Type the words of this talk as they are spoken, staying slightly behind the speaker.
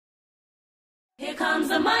Here comes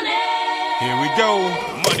the money. Here we go.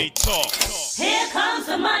 Money talk. Here comes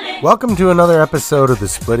the money. Welcome to another episode of the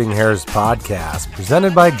Splitting Hairs podcast,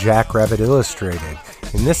 presented by Jackrabbit Illustrated.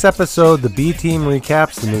 In this episode, the B team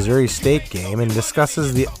recaps the Missouri State game and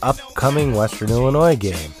discusses the upcoming Western Illinois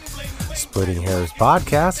game. Splitting Hairs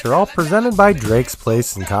podcasts are all presented by Drake's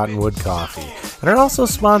Place and Cottonwood Coffee, and are also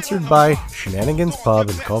sponsored by Shenanigans Pub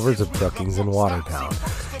and Culver's of Brookings in Watertown.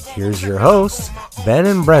 Here's your hosts, Ben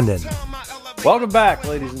and Brendan. Welcome back,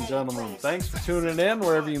 ladies and gentlemen. Thanks for tuning in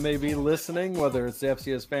wherever you may be listening, whether it's the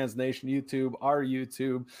FCS Fans Nation YouTube, our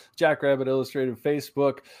YouTube, Jackrabbit Illustrated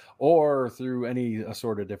Facebook, or through any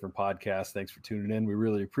assorted different podcasts. Thanks for tuning in. We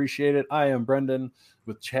really appreciate it. I am Brendan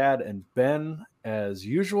with Chad and Ben as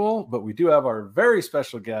usual, but we do have our very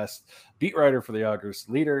special guest, beat writer for the August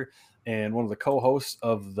Leader and one of the co-hosts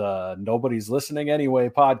of the Nobody's Listening Anyway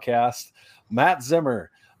podcast, Matt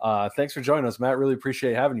Zimmer. Thanks for joining us, Matt. Really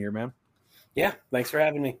appreciate having you here, man. Yeah, thanks for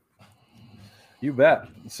having me. You bet.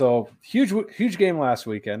 So huge game last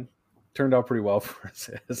weekend. Turned out pretty well for us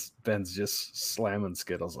as Ben's just slamming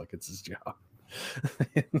Skittles like it's his job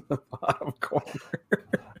in the bottom corner.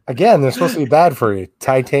 Again, they're supposed to be bad for you.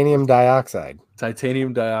 Titanium dioxide.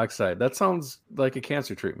 Titanium dioxide. That sounds like a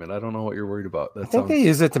cancer treatment. I don't know what you're worried about. I think they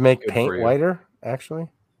use it to make paint whiter, actually.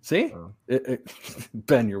 See?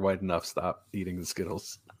 Ben, you're white enough. Stop eating the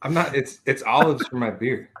Skittles. I'm not. It's olives for my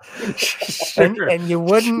beer. And you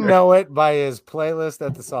wouldn't know it by his playlist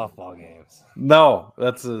at the softball games. No,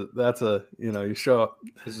 that's a you show up.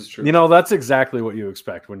 This is true. That's exactly what you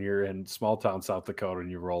expect when you're in small town South Dakota and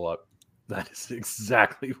you roll up. That is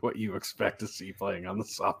exactly what you expect to see playing on the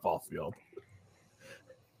softball field.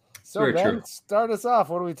 So Very Ben, true. start us off.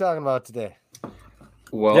 What are we talking about today?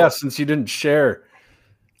 Well, Yeah, since you didn't share.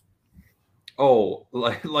 Oh,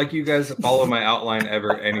 like you guys follow my outline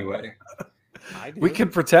ever anyway. We can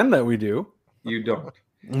pretend that we do. You don't.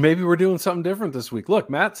 Maybe we're doing something different this week. Look,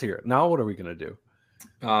 Matt's here. Now what are we going to do?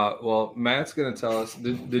 Well, Matt's going to tell us.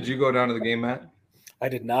 Did you go down to the game, Matt? I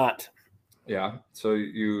did not. Yeah. So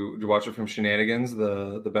you watch it from Shenanigans,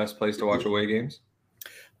 the best place to watch away games?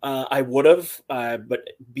 I would have, but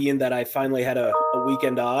being that I finally had a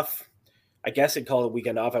weekend off, I guess I'd call it a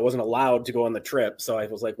weekend off. I wasn't allowed to go on the trip. So I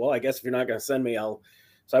was like, well, I guess if you're not going to send me, So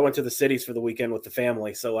I went to the cities for the weekend with the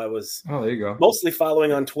family. So I was Oh, there you go. mostly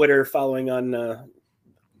following on Twitter, following on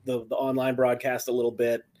the online broadcast a little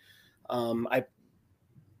bit. I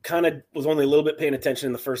kind of was only a little bit paying attention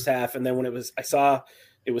in the first half. And then when I saw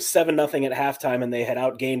it was 7-0 at halftime and they had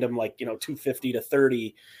outgained them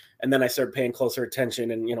 250-30. And then I started paying closer attention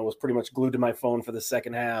and, was pretty much glued to my phone for the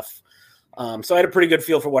second half. So I had a pretty good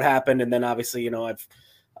feel for what happened. And then obviously,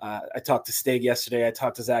 I talked to Stig yesterday. I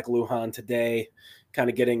talked to Zach Lujan today, kind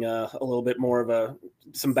of getting a little bit more of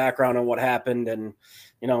some background on what happened. And,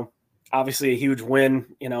 obviously a huge win,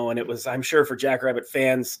 and it was, I'm sure for Jackrabbit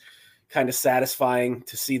fans, kind of satisfying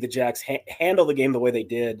to see the Jacks handle the game the way they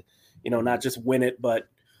did, not just win it, but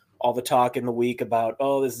all the talk in the week about,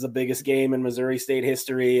 this is the biggest game in Missouri State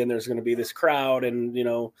history. And there's going to be this crowd. And,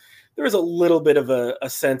 there was a little bit of a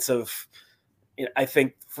sense of, I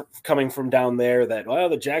think coming from down there that,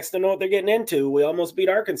 the Jacks don't know what they're getting into. We almost beat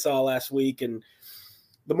Arkansas last week. And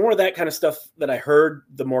the more of that kind of stuff that I heard,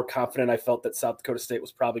 the more confident I felt that South Dakota State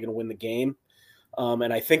was probably going to win the game.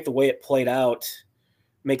 And I think the way it played out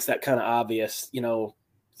makes that kind of obvious,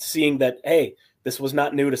 seeing that, hey, this was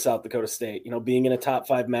not new to South Dakota State, being in a top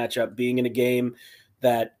 5 matchup, being in a game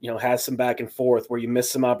that, has some back and forth where you miss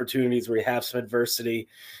some opportunities, where you have some adversity.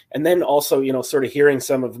 And then also, sort of hearing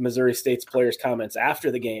some of Missouri State's players' comments after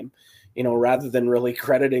the game, rather than really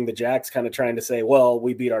crediting the Jacks, kind of trying to say, well,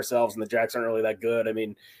 we beat ourselves and the Jacks aren't really that good. I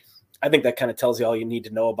mean, I think that kind of tells you all you need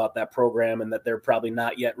to know about that program and that they're probably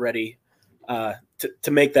not yet ready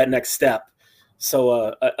to make that next step.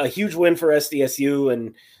 So a huge win for SDSU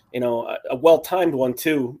and, a well-timed one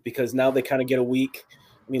too, because now they kind of get a week.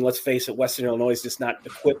 I mean, let's face it, Western Illinois is just not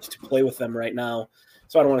equipped to play with them right now.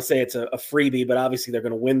 So I don't want to say it's a freebie, but obviously they're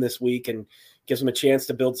going to win this week and gives them a chance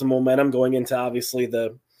to build some momentum going into obviously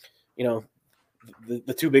the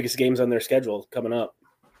 2 biggest games on their schedule coming up.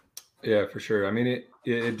 Yeah, for sure. I mean,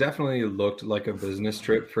 it definitely looked like a business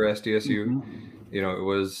trip for SDSU. Mm-hmm. It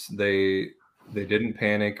was they didn't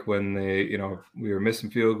panic when we were missing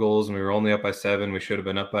field goals and we were only up by 7. We should have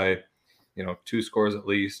been up by 2 scores at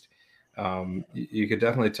least. You could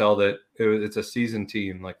definitely tell that it's a seasoned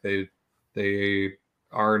team. Like they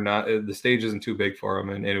are not, the stage isn't too big for them.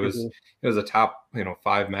 And it was a top,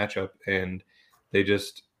 5 matchup and they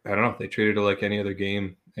just, I don't know, they treated it like any other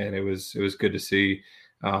game. And it was good to see.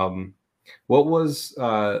 What was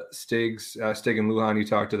Stig and Lujan? You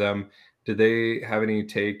talked to them. did they have any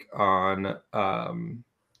take on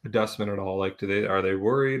Dustman at all? Like, are they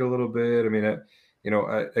worried a little bit? I mean,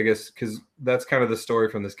 I guess because that's kind of the story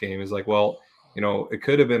from this game is like, well, it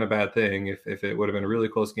could have been a bad thing if it would have been a really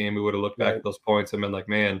close game. We would have looked back at those points and been like,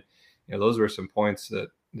 man, those were some points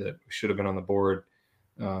that should have been on the board.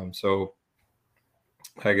 So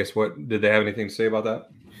I guess did they have anything to say about that?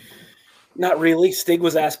 Not really. Stig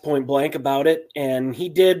was asked point blank about it, and he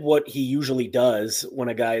did what he usually does when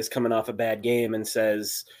a guy is coming off a bad game and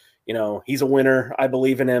says, he's a winner. I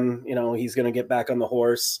believe in him. He's going to get back on the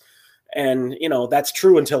horse. And, that's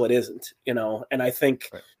true until it isn't, and I think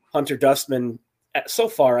Hunter Dustman so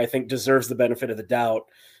far, I think deserves the benefit of the doubt.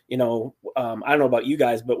 I don't know about you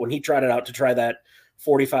guys, but when he tried it out to try that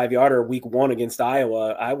 45-yarder week 1 against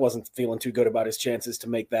Iowa, I wasn't feeling too good about his chances to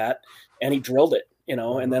make that. And he drilled it,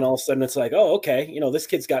 and then all of a sudden it's like, oh, okay, this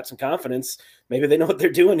kid's got some confidence. Maybe they know what they're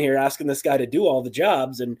doing here, asking this guy to do all the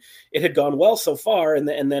jobs. And it had gone well so far. And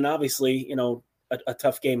then obviously, a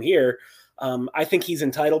tough game here. I think he's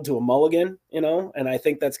entitled to a mulligan, and I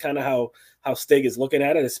think that's kind of how Stig is looking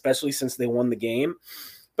at it, especially since they won the game.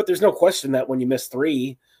 But there's no question that when you miss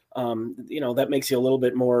 3, that makes you a little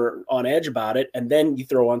bit more on edge about it. And then you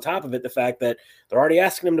throw on top of it the fact that they're already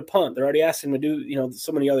asking him to punt. They're already asking him to do,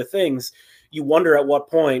 so many other things. You wonder at what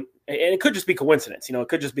point, and it could just be coincidence. It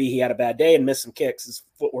could just be he had a bad day and missed some kicks. His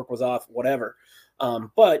footwork was off, whatever.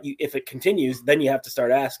 But if it continues, then you have to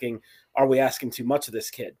start asking, are we asking too much of this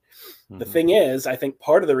kid? Mm-hmm. The thing is, I think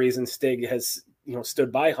part of the reason Stig has,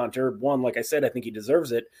 stood by Hunter, 1, like I said, I think he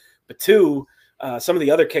deserves it. But 2, some of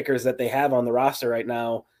the other kickers that they have on the roster right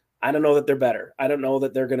now, I don't know that they're better. I don't know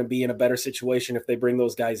that they're going to be in a better situation if they bring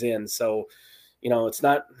those guys in. So, it's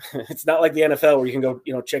not like the NFL where you can go,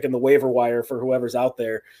 check in the waiver wire for whoever's out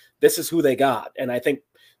there. This is who they got. And I think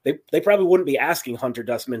they probably wouldn't be asking Hunter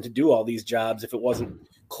Dustman to do all these jobs if it wasn't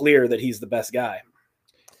clear that he's the best guy.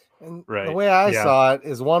 And the way I saw it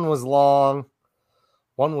is one was long,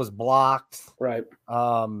 one was blocked. Right.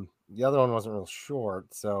 The other one wasn't real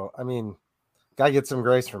short. So, I mean, guy gets some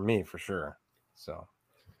grace from me for sure. So,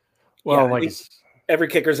 well, every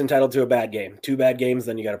kicker's entitled to a bad game. 2 bad games,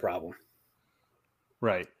 then you got a problem.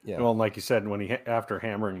 Right. Yeah. Well, like you said, when after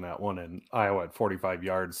hammering that one in Iowa at 45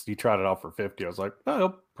 yards, he tried it out for 50. I was like, oh,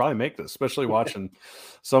 he'll probably make this, especially watching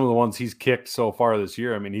some of the ones he's kicked so far this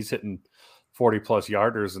year. I mean, he's hitting 40+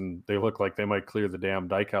 yarders and they look like they might clear the damn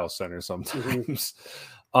Dykehouse Center sometimes.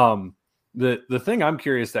 Mm-hmm. The thing I'm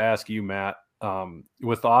curious to ask you, Matt,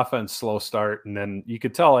 with the offense slow start, and then you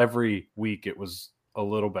could tell every week it was a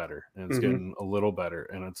little better and it's getting a little better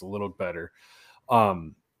and it's a little better.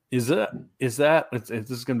 This is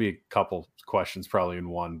going to be a couple questions probably in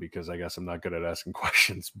one, because I guess I'm not good at asking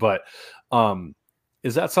questions, but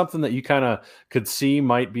is that something that you kind of could see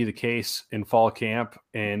might be the case in fall camp?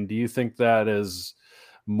 And do you think that is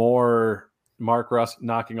more Mark Rust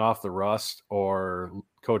knocking off the rust, or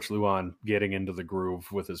Coach Luan getting into the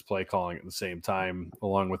groove with his play calling at the same time,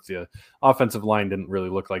 along with the offensive line didn't really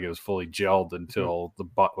look like it was fully gelled until the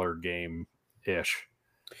Butler game-ish?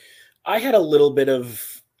 I had a little bit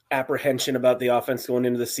of apprehension about the offense going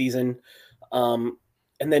into the season. And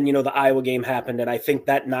then, the Iowa game happened, and I think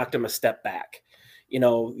that knocked him a step back.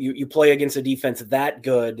 You play against a defense that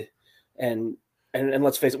good, and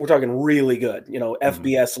let's face it, we're talking really good,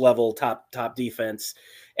 FBS level top defense.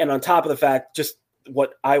 And on top of the fact, just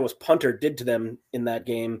what Iowa's punter did to them in that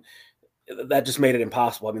game, that just made it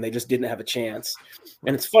impossible. I mean, they just didn't have a chance.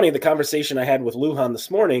 And it's funny, the conversation I had with Lujan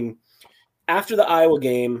this morning after the Iowa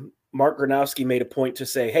game, Mark Gronowski made a point to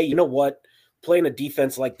say, hey, you know what? Playing a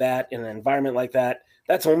defense like that in an environment like that,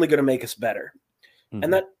 that's only going to make us better. Mm-hmm.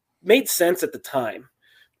 And that made sense at the time.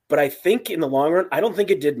 But I think in the long run, I don't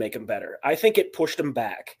think it did make them better. I think it pushed them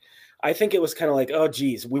back. I think it was kind of like, oh,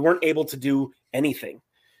 geez, we weren't able to do anything.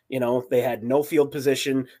 They had no field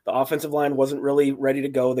position. The offensive line wasn't really ready to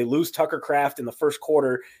go. They lose Tucker Kraft in the first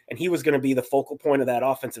quarter, and he was going to be the focal point of that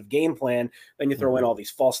offensive game plan. Then you throw in all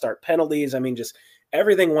these false start penalties. I mean, just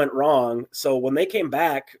everything went wrong. So when they came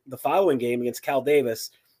back the following game against Cal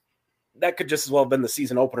Davis, that could just as well have been the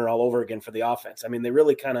season opener all over again for the offense. I mean, they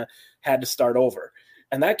really kind of had to start over.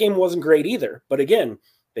 And that game wasn't great either. But again,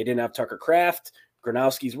 they didn't have Tucker Kraft.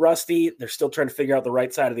 Gronowski's rusty. They're still trying to figure out the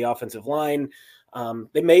right side of the offensive line.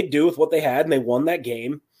 They made do with what they had, and they won that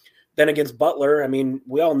game. Then against Butler, I mean,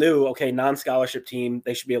 we all knew, okay, non-scholarship team,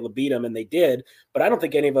 they should be able to beat them, and they did. But I don't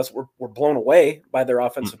think any of us were blown away by their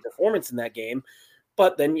offensive performance in that game.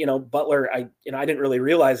 But then, Butler, I didn't really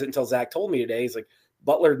realize it until Zach told me today. He's like,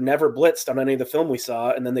 Butler never blitzed on any of the film we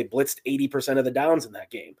saw, and then they blitzed 80% of the downs in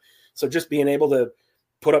that game. So just being able to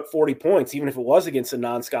put up 40 points, even if it was against a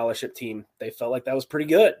non-scholarship team, they felt like that was pretty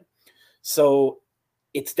good. So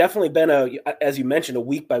it's definitely been as you mentioned, a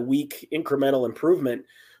week by week incremental improvement.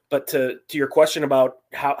 But to your question about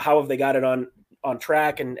how have they got it on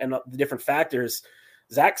track and the different factors,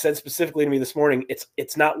 Zach said specifically to me this morning,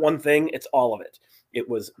 it's not one thing, it's all of it. It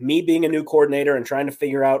was me being a new coordinator and trying to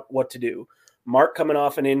figure out what to do. Mark coming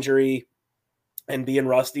off an injury and being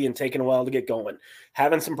rusty and taking a while to get going.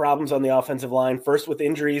 Having some problems on the offensive line, first with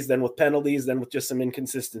injuries, then with penalties, then with just some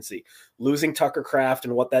inconsistency. Losing Tucker Kraft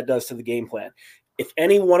and what that does to the game plan. If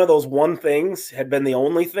any one of those one things had been the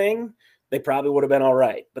only thing, they probably would have been all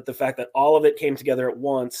right. But the fact that all of it came together at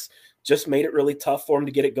once just made it really tough for them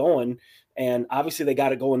to get it going. And obviously they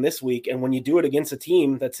got it going this week. And when you do it against a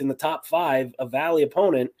team that's in the top 5, a Valley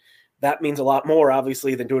opponent, that means a lot more,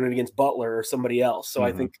 obviously, than doing it against Butler or somebody else. So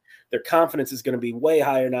I think their confidence is going to be way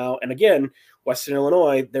higher now. And again, Western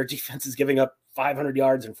Illinois, their defense is giving up 500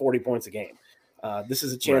 yards and 40 points a game. This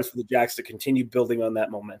is a chance for the Jacks to continue building on that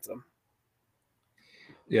momentum.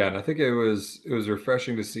 Yeah, and I think it was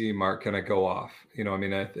refreshing to see Mark kind of go off. You know, I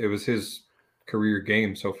mean, it was his career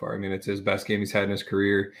game so far. I mean, it's his best game he's had in his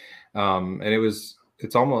career, and it was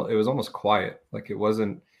almost quiet. Like it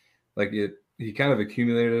wasn't like it. He kind of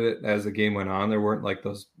accumulated it as the game went on. There weren't like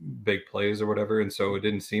those big plays or whatever, and so it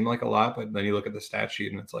didn't seem like a lot. But then you look at the stat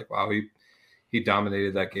sheet, and it's like, wow, he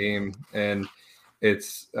dominated that game, and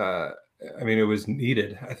it's. I mean, it was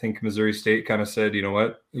needed. I think Missouri State kind of said, you know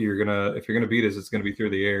what, if you're gonna beat us, it's gonna be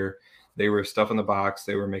through the air. They were stuffing the box.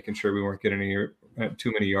 They were making sure we weren't getting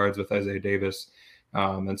too many yards with Isaiah Davis.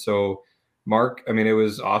 And so Mark, I mean, it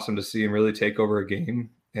was awesome to see him really take over a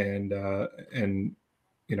game and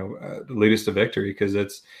lead us to victory, because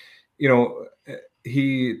it's,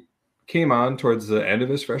 he came on towards the end of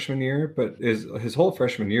his freshman year, but his whole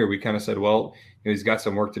freshman year, we kind of said, well, he's got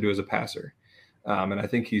some work to do as a passer. And I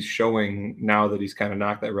think he's showing now that he's kind of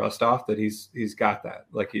knocked that rust off, that he's got that.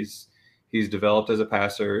 Like he's developed as a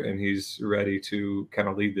passer, and he's ready to kind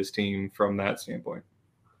of lead this team from that standpoint.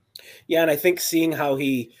 Yeah, and I think seeing how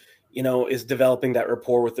he, is developing that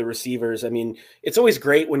rapport with the receivers. I mean, it's always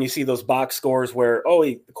great when you see those box scores where,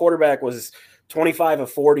 the quarterback was 25 of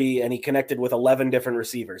 40 and he connected with 11 different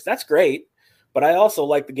receivers. That's great. But I also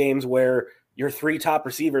like the games where your 3 top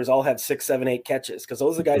receivers all have 6, 7, 8 catches, because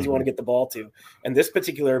those are the guys you want to get the ball to. And this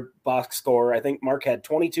particular box score, I think Mark had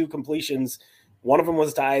 22 completions. One of them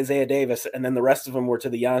was to Isaiah Davis, and then the rest of them were to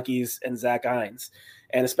the Yankees and Zach Hines.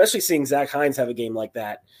 And especially seeing Zach Hines have a game like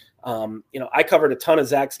that. I covered a ton of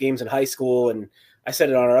Zach's games in high school, and I said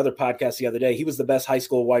it on our other podcast the other day. He was the best high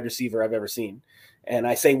school wide receiver I've ever seen. And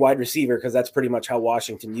I say wide receiver because that's pretty much how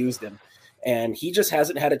Washington used him. And he just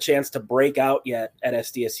hasn't had a chance to break out yet at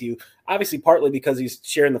SDSU, obviously partly because he's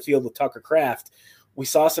sharing the field with Tucker Kraft. We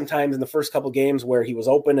saw sometimes in the first couple games where he was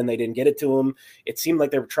open and they didn't get it to him. It seemed like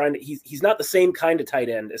they were trying to – he's not the same kind of tight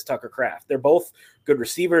end as Tucker Kraft. They're both good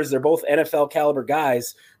receivers. They're both NFL caliber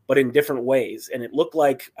guys, but in different ways. And it looked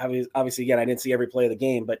like, obviously, again, I didn't see every play of the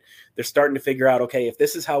game, but they're starting to figure out, okay, if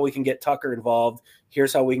this is how we can get Tucker involved,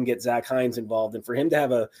 here's how we can get Zach Hines involved. And for him to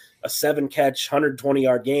have a 7-catch,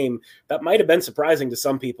 120-yard game, that might have been surprising to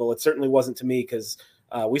some people. It certainly wasn't to me, because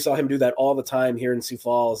we saw him do that all the time here in Sioux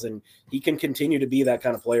Falls, and he can continue to be that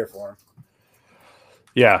kind of player for him.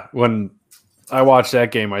 Yeah, when I watched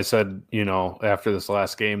that game, I said, after this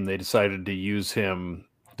last game, they decided to use him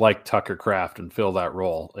like Tucker Kraft and fill that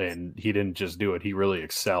role. And he didn't just do it. He really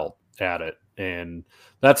excelled at it. And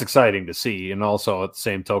that's exciting to see. And also at the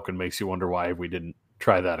same token makes you wonder why we didn't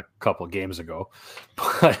try that a couple of games ago.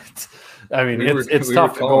 But I mean, it's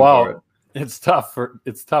tough to go out. It's tough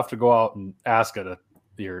to go out and ask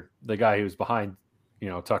the guy who's behind,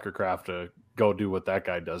 Tucker Kraft to go do what that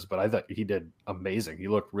guy does. But I thought he did amazing. He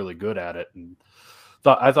looked really good at it. And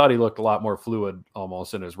I thought he looked a lot more fluid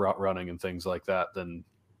almost in his route running and things like that than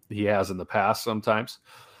he has in the past sometimes.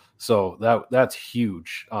 So that's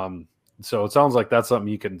huge. So it sounds like that's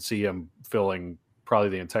something you can see him filling probably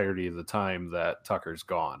the entirety of the time that Tucker's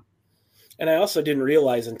gone. And I also didn't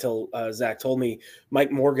realize until Zach told me,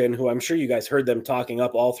 Mike Morgan, who I'm sure you guys heard them talking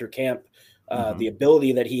up all through camp, the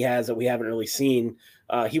ability that he has that we haven't really seen.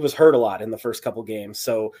 He was hurt a lot in the first couple games.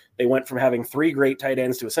 So they went from having 3 great tight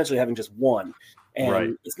ends to essentially having just 1.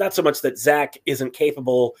 And It's not so much that Zach isn't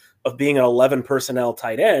capable of being an 11 personnel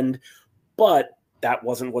tight end, but that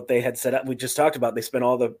wasn't what they had set up. We just talked about, they spent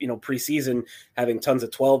all the, preseason having tons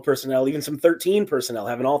of 12 personnel, even some 13 personnel,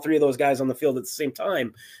 having all 3 of those guys on the field at the same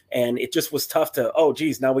time. And it just was tough to,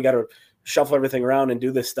 now we got to shuffle everything around and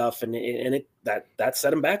do this stuff. And that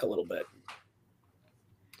set him back a little bit.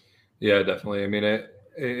 Yeah, definitely. I mean,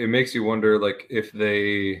 it makes you wonder, like, if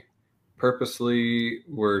they purposely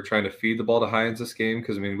were trying to feed the ball to Hines this game,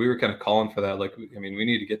 because I mean we were kind of calling for that. Like, I mean, we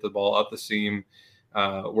need to get the ball up the seam,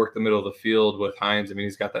 work the middle of the field with Hines. I mean,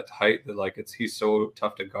 he's got that height that like he's so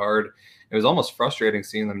tough to guard. It was almost frustrating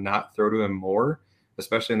seeing them not throw to him more,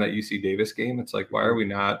 especially in that UC Davis game. It's like, why are we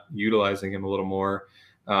not utilizing him a little more?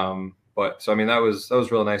 But so I mean that was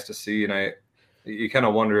real nice to see, and you kind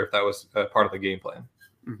of wonder if that was a part of the game plan.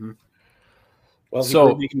 Mm-hmm. Well,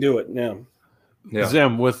 so you can do it now. Yeah.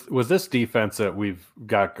 Zim, with this defense that we've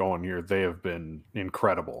got going here, they have been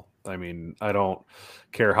incredible. I mean, I don't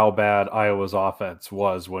care how bad Iowa's offense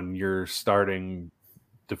was when you're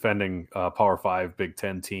defending a Power 5 Big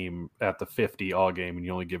Ten team at the 50 all game and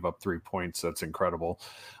you only give up 3 points. That's incredible.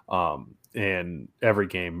 And every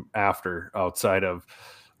game after, outside of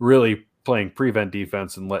really playing prevent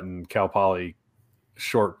defense and letting Cal Poly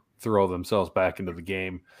short throw themselves back into the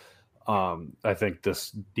game, I think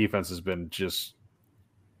this defense has been just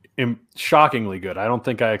shockingly good. I don't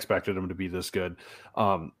think I expected them to be this good.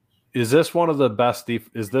 Is this one of the best?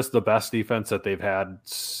 Is this the best defense that they've had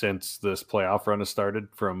since this playoff run has started,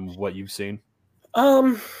 from what you've seen?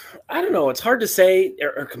 I don't know. It's hard to say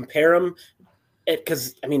or compare them,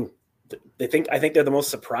 because I mean, I think they're the most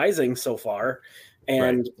surprising so far.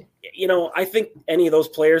 And, you know, I think any of those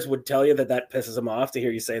players would tell you that pisses them off to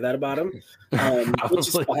hear you say that about him, which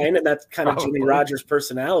is fine. And that's kind of Jimmy Rogers'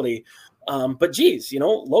 personality. But geez, you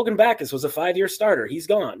know, Logan Backus was a 5-year starter. He's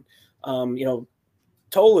gone. You know,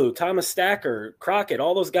 Tolu, Thomas Stacker, Crockett,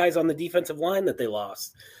 all those guys on the defensive line that they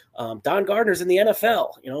lost. Don Gardner's in the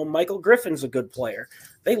NFL. You know, Michael Griffin's a good player.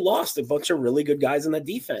 They lost a bunch of really good guys in the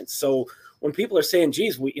defense. So when people are saying,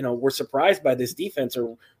 geez, we're surprised by this defense,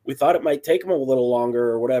 or we thought it might take them a little longer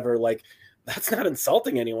or whatever, like, that's not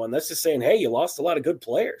insulting anyone. That's just saying, hey, you lost a lot of good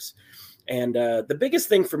players. And the biggest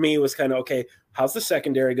thing for me was kind of, okay, how's the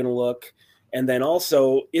secondary going to look? And then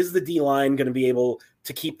also, is the D-line going to be able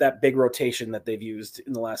to keep that big rotation that they've used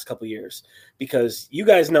in the last couple of years? Because you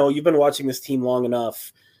guys know, you've been watching this team long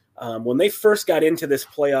enough. When they first got into this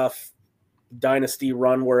playoff dynasty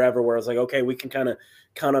run where I was like, okay, we can kind of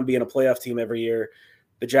count on being a playoff team every year.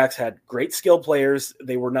 The Jacks had great skill players.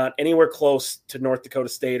 They were not anywhere close to North Dakota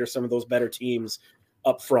State or some of those better teams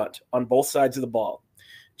up front on both sides of the ball.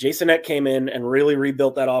 Jason Eck came in and really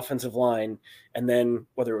rebuilt that offensive line. And then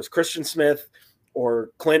whether it was Christian Smith or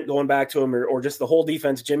Clint going back to him, or just the whole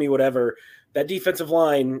defense, Jimmy, whatever, that defensive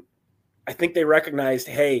line, I think they recognized,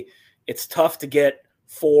 hey, it's tough to get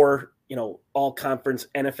 4, all conference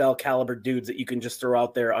NFL caliber dudes that you can just throw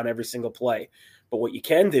out there on every single play. But what you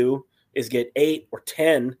can do is get 8 or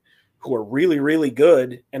 10 who are really, really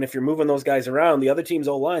good. And if you're moving those guys around, the other team's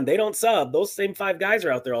O-line, they don't sub. Those same 5 guys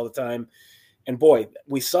are out there all the time. And boy,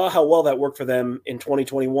 we saw how well that worked for them in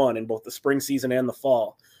 2021 in both the spring season and the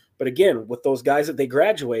fall. But again, with those guys that they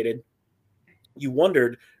graduated, you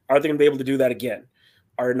wondered, are they going to be able to do that again?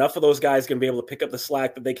 Are enough of those guys going to be able to pick up the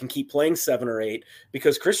slack that they can keep playing 7 or 8?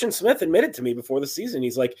 Because Christian Smith admitted to me before the season,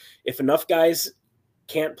 he's like, if enough guys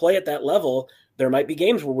can't play at that level, there might be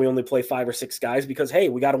games where we only play 5 or 6 guys because, hey,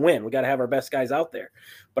 we got to win. We got to have our best guys out there.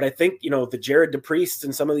 But I think, the Jared DePriest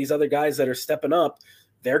and some of these other guys that are stepping up,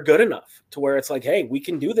 they're good enough to where it's like, hey, we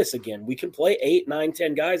can do this again. We can play 8, 9,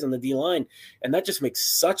 10 guys on the D-line, and that just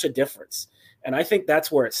makes such a difference. And I think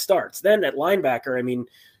that's where it starts. Then at linebacker, I mean,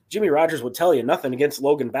 Jimmy Rogers would tell you nothing against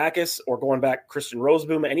Logan Backus or going back Christian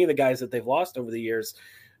Roseboom, any of the guys that they've lost over the years.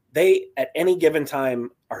 They, at any given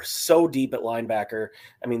time, are so deep at linebacker.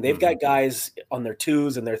 I mean, they've got guys on their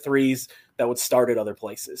 2s and their 3s that would start at other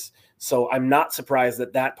places. So I'm not surprised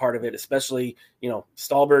that part of it, especially,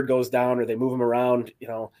 Stallbird goes down or they move him around,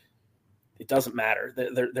 it doesn't matter.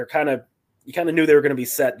 They're kind of, you kind of knew they were going to be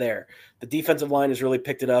set there. The defensive line has really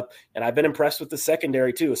picked it up, and I've been impressed with the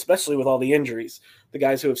secondary too, especially with all the injuries. The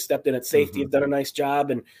guys who have stepped in at safety have done a nice job,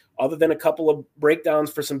 and other than a couple of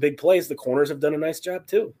breakdowns for some big plays, the corners have done a nice job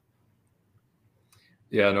too.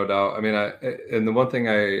 Yeah, no doubt. I mean, and the one thing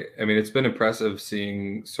it's been impressive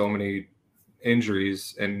seeing so many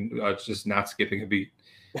injuries and just not skipping a beat.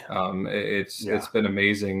 It's been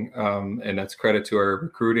amazing, and that's credit to our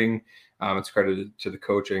recruiting. It's credit to the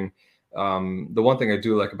coaching. The one thing I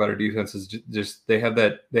do like about our defense is just they have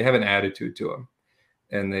an attitude to them,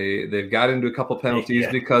 and they've got into a couple penalties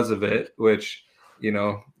because of it, which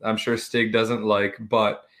I'm sure Stig doesn't like,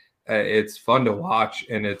 but it's fun to watch,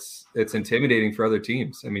 and it's intimidating for other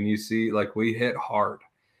teams. I mean, you see, like, we hit hard,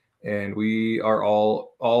 and we are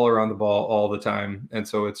all around the ball all the time, and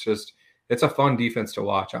so it's a fun defense to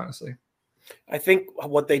watch, honestly. I think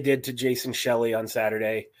what they did to Jason Shelley on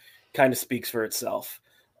Saturday kind of speaks for itself.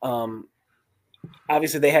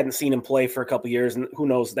 Obviously they hadn't seen him play for a couple of years, and who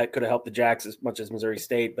knows, that could have helped the Jacks as much as Missouri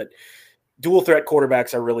State, but dual threat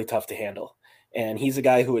quarterbacks are really tough to handle. And he's a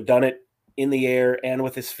guy who had done it in the air and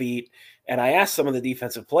with his feet. And I asked some of the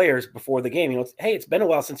defensive players before the game, hey, it's been a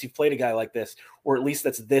while since you've played a guy like this, or at least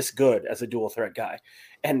that's this good as a dual threat guy.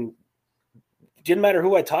 And it didn't matter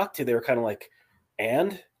who I talked to. They were kind of like,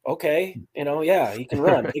 and okay, yeah, he can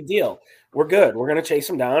run. Big deal. We're good. We're going to chase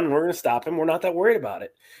him down and we're going to stop him. We're not that worried about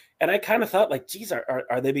it. And I kind of thought like, geez,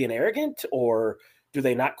 are they being arrogant, or do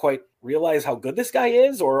they not quite realize how good this guy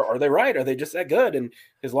is, or are they right? Are they just that good? And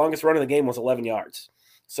his longest run of the game was 11 yards.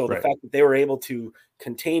 So the fact that they were able to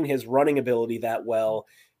contain his running ability that well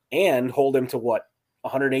and hold him to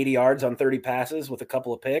 180 yards on 30 passes with a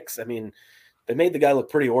couple of picks. I mean, they made the guy look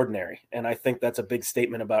pretty ordinary. And I think that's a big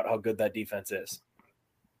statement about how good that defense is.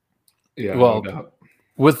 Yeah. Well, no doubt.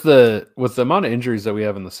 with the amount of injuries that we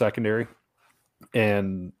have in the secondary,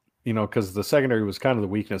 and because the secondary was kind of the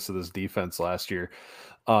weakness of this defense last year,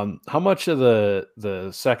 how much of the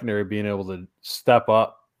secondary being able to step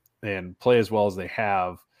up and play as well as they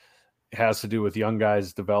have has to do with young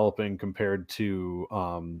guys developing compared to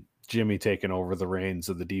Jimmy taking over the reins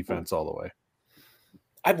of the defense all the way?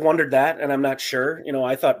 I've wondered that, and I'm not sure.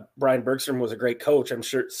 I thought Brian Bergstrom was a great coach. I'm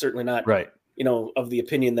certainly not right. Of the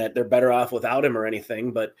opinion that they're better off without him or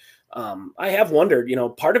anything. But I have wondered,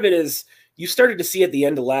 part of it is you started to see at the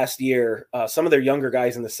end of last year, some of their younger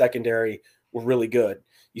guys in the secondary were really good.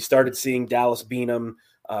 You started seeing Dallas Beanham,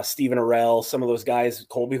 Stephen Arell, some of those guys,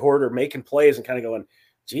 Colby Horder, making plays and kind of going,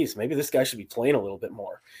 geez, maybe this guy should be playing a little bit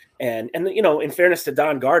more. And in fairness to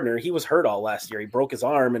Don Gardner, he was hurt all last year. He broke his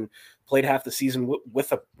arm and played half the season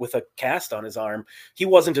with a cast on his arm. He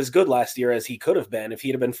wasn't as good last year as he could have been. If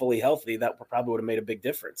he'd have been fully healthy, that probably would have made a big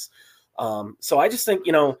difference. So I just think,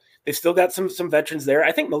 they've still got some veterans there.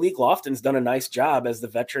 I think Malik Lofton's done a nice job as the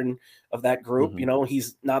veteran of that group. Mm-hmm.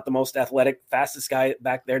 He's not the most athletic, fastest guy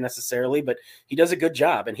back there necessarily, but he does a good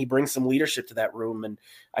job and he brings some leadership to that room. And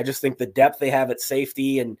I just think the depth they have at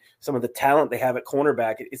safety and some of the talent they have at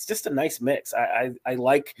cornerback, it's just a nice mix. I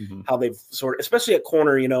like how they've especially at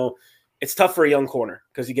corner, it's tough for a young corner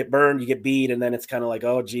because you get burned, you get beat, and then it's kind of like,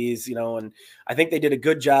 oh, geez, and I think they did a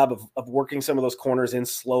good job of working some of those corners in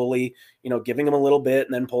slowly, giving them a little bit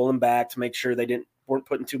and then pulling them back to make sure they weren't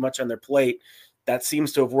putting too much on their plate. That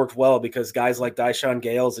seems to have worked well because guys like Dyshawn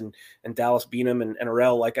Gales and Dallas Beanham and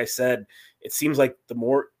Arell, like I said, it seems like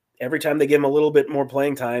every time they give them a little bit more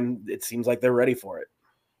playing time, it seems like they're ready for it.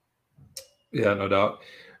 Yeah, no doubt.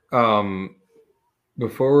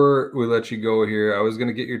 Before we let you go here, I was going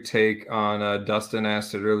to get your take on Dustin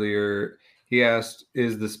asked it earlier. He asked,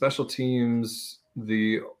 is the special teams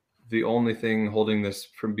the only thing holding this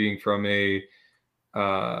from being from a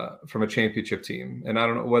championship team? And I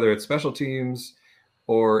don't know whether it's special teams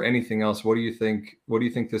or anything else. What do you think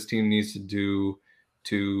this team needs to do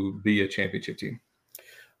to be a championship team?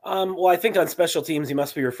 Well, I think on special teams, he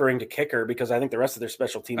must be referring to kicker because I think the rest of their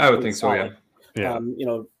special teams. I would think so. Yeah.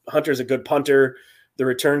 Hunter's a good punter. The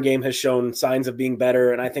return game has shown signs of being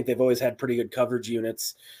better, and I think they've always had pretty good coverage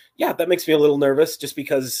units. Yeah, that makes me a little nervous just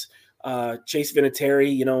because Chase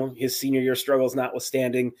Vinatieri, his senior year struggles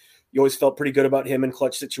notwithstanding, you always felt pretty good about him in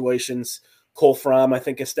clutch situations. Cole Fromm, I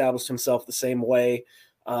think, established himself the same way.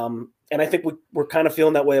 And I think we're kind of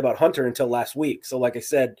feeling that way about Hunter until last week. So like I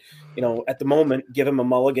said, at the moment, give him a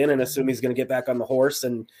mulligan and assume he's going to get back on the horse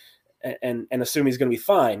and assume he's going to be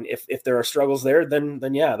fine. If there are struggles there,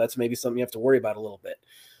 then yeah, that's maybe something you have to worry about a little bit.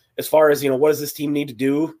 As far as, what does this team need to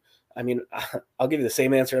do? I mean, I'll give you the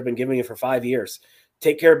same answer I've been giving you for 5 years.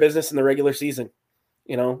 Take care of business in the regular season.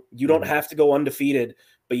 You don't have to go undefeated,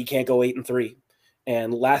 but you can't go 8-3.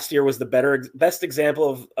 And last year was the best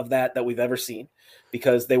example of that we've ever seen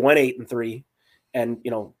because they went 8-3 and,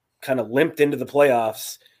 kind of limped into the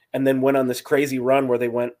playoffs and then went on this crazy run where they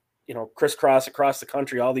went, crisscross across the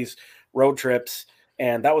country, all these road trips.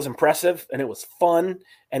 And that was impressive and it was fun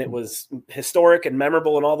and it was historic and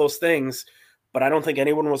memorable and all those things. But I don't think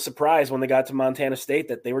anyone was surprised when they got to Montana State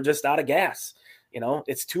that they were just out of gas.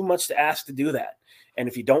 It's too much to ask to do that. And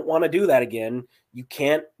if you don't want to do that again, you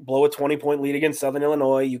can't blow a 20-point lead against Southern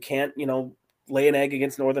Illinois. You can't, lay an egg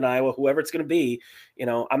against Northern Iowa, whoever it's going to be.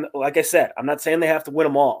 Like I said, I'm not saying they have to win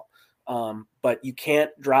them all. But you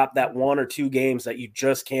can't drop that 1 or 2 games that you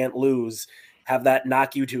just can't lose, have that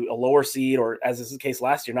knock you to a lower seed, or as is the case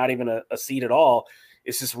last year, not even a seed at all.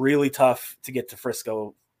 It's just really tough to get to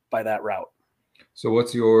Frisco by that route. So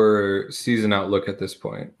what's your season outlook at this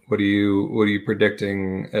point? What are you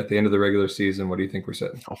predicting at the end of the regular season? What do you think we're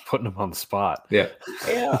sitting? I'm putting them on the spot. Yeah.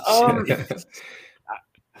 Yeah.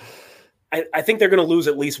 I think they're going to lose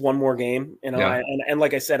at least one more game. And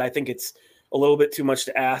like I said, I think it's a little bit too much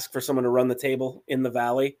to ask for someone to run the table in the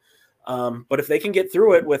Valley. But if they can get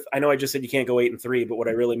through it with, I know I just said you can't go 8-3, but what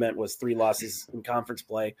I really meant was 3 losses in conference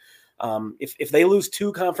play. If they lose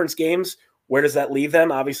 2 conference games, where does that leave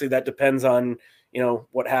them? Obviously, that depends on,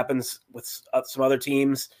 what happens with some other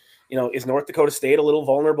teams. Is North Dakota State a little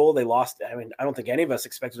vulnerable? They lost. I mean, I don't think any of us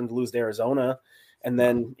expected them to lose to Arizona. And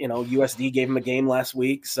then, USD gave them a game last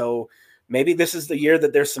week. So maybe this is the year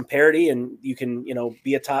that there's some parity and you can,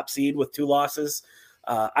 be a top seed with 2 losses.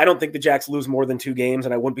 I don't think the Jacks lose more than 2 games,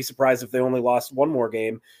 and I wouldn't be surprised if they only lost 1 more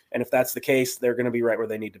game. And if that's the case, they're going to be right where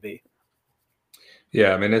they need to be.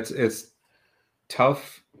 Yeah, I mean, it's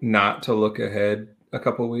tough not to look ahead a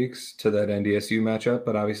couple of weeks to that NDSU matchup,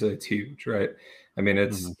 but obviously it's huge, right? I mean,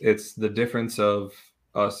 it's the difference of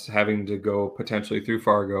us having to go potentially through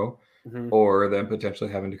Fargo or them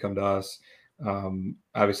potentially having to come to us.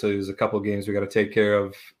 Obviously, there's a couple of games we got to take care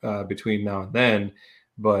of between now and then.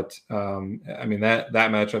 But I mean, that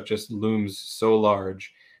matchup just looms so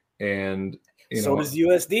large, and so does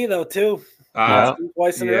USD though too.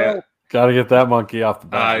 Twice in a row. Got to get that monkey off the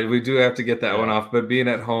back. We do have to get that one off. But being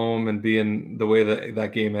at home and being the way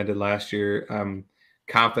that game ended last year, I'm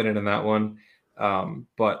confident in that one.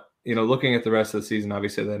 But looking at the rest of the season,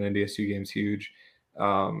 obviously that NDSU game's huge.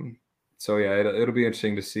 So yeah, it'll be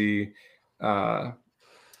interesting to see. Do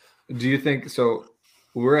you think so?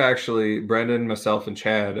 We're actually, Brendan, myself, and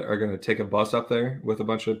Chad are going to take a bus up there with a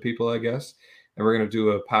bunch of people, I guess, and we're going to do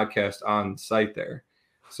a podcast on site there.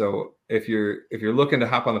 So if you're looking to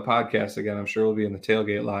hop on the podcast again, I'm sure we'll be in the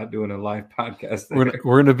tailgate lot doing a live podcast there.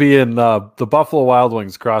 We're going to be in the Buffalo Wild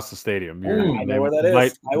Wings across the stadium. I know where that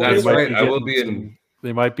is. That's right. I will be in.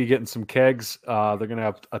 They might be getting some kegs. They're going to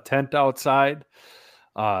have a tent outside.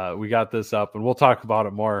 We got this up, and we'll talk about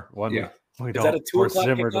it more. Is that a 2 o'clock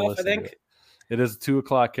kickoff, I think? It is a 2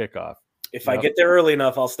 o'clock kickoff. If I get there early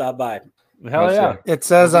enough, I'll stop by. Hell yeah! It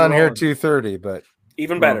says on here 2:30, but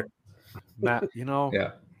even better. Matt,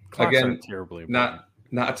 yeah. Again, terribly not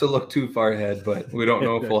to look too far ahead, but we don't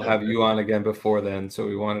know if we'll have you on again before then. So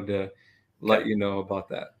we wanted to let you know about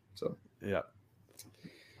that. So yeah.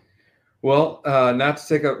 Well, not to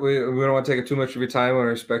take up, we don't want to take up too much of your time. We want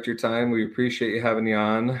to respect your time. We appreciate you having you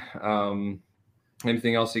on.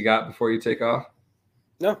 Anything else you got before you take off?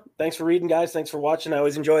 No, thanks for reading, guys. Thanks for watching. I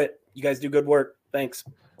always enjoy it. You guys do good work. Thanks.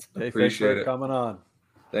 Hey, appreciate it. Coming on.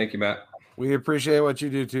 Thank you, Matt. We appreciate what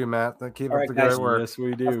you do too, Matt. Keep up the great work. Yes,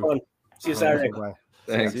 we do. See you Saturday.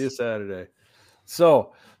 Thanks. See you Saturday.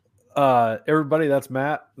 So, everybody, that's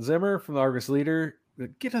Matt Zimmer from the Argus Leader.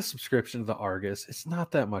 Get a subscription to the Argus. It's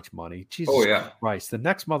not that much money. Jesus Christ. The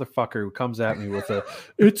next motherfucker who comes at me with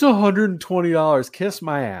it's $120. Kiss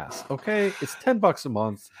my ass. Okay? It's $10 a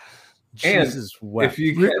month. Jesus, if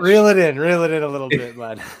you reel it in a little bit,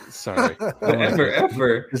 bud. Sorry.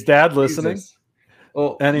 Ever. Is Dad listening? Jesus.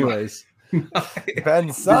 Well, anyways.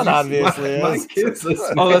 Ben's son obviously my is. kids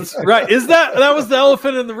listening. Oh, that's right. Is that was the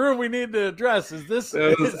elephant in the room we need to address? Is this?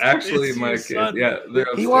 That was actually my kid. Son? Yeah, they're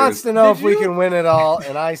upstairs. He wants to know if we can win it all,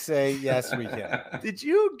 and I say yes, we can. Did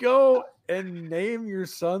you go and name your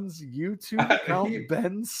son's YouTube account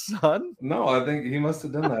Ben's son? No, I think he must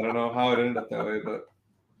have done that. I don't know how it ended up that way, but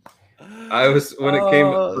I was when it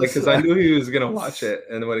came because I knew he was gonna watch it,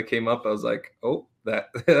 and when it came up, I was like, "Oh,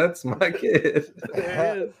 that's my kid."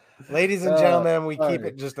 There it is. Ladies and gentlemen, we keep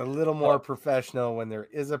it just a little more professional when there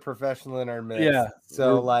is a professional in our midst. Yeah.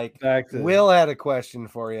 So, Will had a question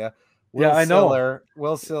for you. I know.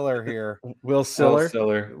 Will Siller here. Will Siller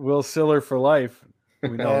for life. We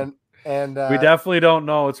know. and we definitely don't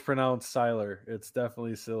know it's pronounced Siler. It's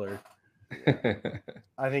definitely Siller.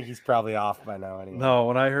 I think he's probably off by now anyway. No,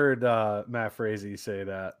 when I heard Matt Frazee say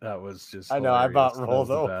that was just I know, I about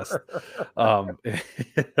rolled over. I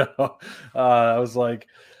was like,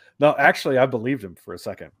 no, actually, I believed him for a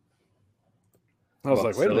second. I was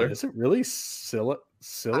like, wait a minute, is it really Siller?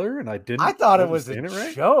 And I didn't. I thought it was a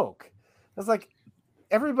right? joke. I was like,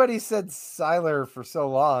 everybody said Siler for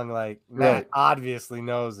so long. Like, Matt obviously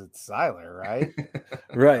knows it's Siler, right?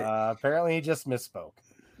 Right. Apparently, he just misspoke.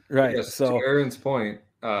 Right. Yes, so, to Aaron's point,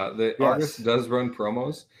 the Argus does run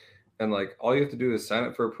promos, and like all you have to do is sign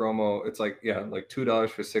up for a promo. It's like like $2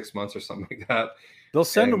 for 6 months or something like that. They'll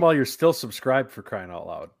send them while you're still subscribed, for crying out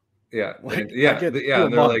loud. Yeah, and they're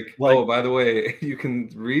like, oh, by the way, you can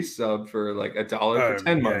resub for like $1 for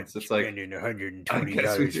 10 months. It's like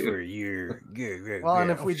 $120 for a year. Well,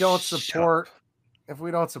 and if we don't support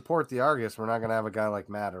the Argus, we're not going to have a guy like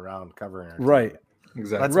Matt around covering our team. Right.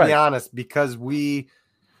 Exactly. Let's be honest, because we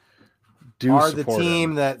are the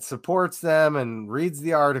team that supports them and reads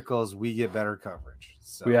the articles, we get better coverage.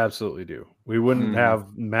 So. We absolutely do. We wouldn't Hmm.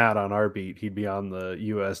 have Matt on our beat. He'd be on the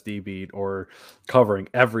USD beat or covering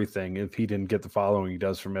everything if he didn't get the following he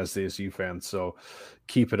does from SDSU fans. So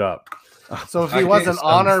keep it up. So if I he can't wasn't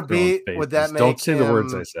stop on our Throwing beat, would that faces. make Don't say the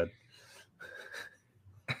words him- I said.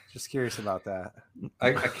 Just curious about that.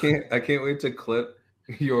 I can't wait to clip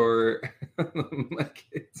your I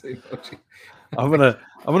can't say emoji. I'm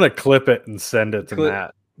gonna clip it and send it to Clip-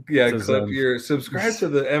 Matt. Yeah, Says, clip your subscribe to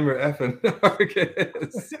the Emmer effing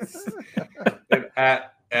Argus. And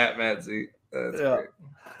at Matt Z. That's Yeah. great.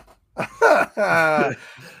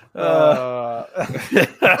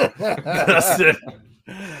 Dustin.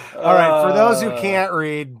 All right. For those who can't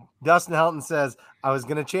read, Dustin Helton says, I was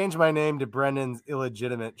going to change my name to Brendan's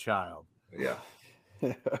illegitimate child. Yeah,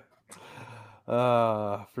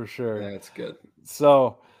 For sure. that's good.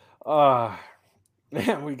 So,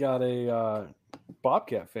 man, we got a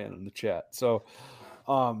Bobcat fan in the chat. So,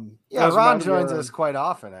 Yeah, as Ron reminded, joins we are- us quite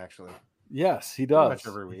often, actually. Yes, he Pretty does. much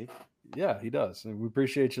every week. Yeah, he does. And we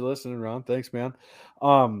appreciate you listening, Ron. Thanks, man.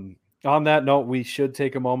 On that note, we should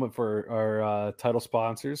take a moment for our title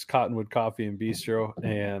sponsors, Cottonwood Coffee and Bistro.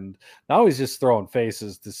 And now he's just throwing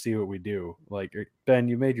faces to see what we do. Like, Ben,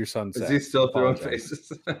 you made your son Is sad. he still throwing Apologize.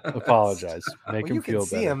 faces? Apologize. Make Well, him you feel can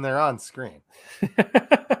see better. them. They're on screen.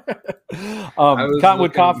 Cottonwood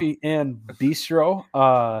looking- Coffee and Bistro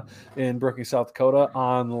in Brookings, South Dakota.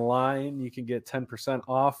 Online, you can get 10%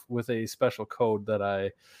 off with a special code that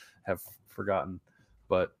I have forgotten,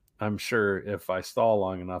 but I'm sure if I stall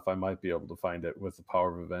long enough, I might be able to find it with the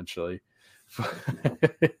power of eventually.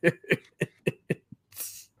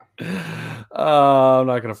 I'm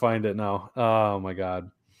not gonna find it now. Oh my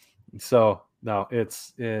god! So no,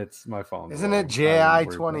 it's my phone. Isn't it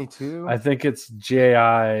JI-22? I think it's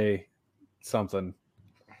JI something.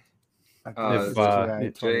 I think Uh,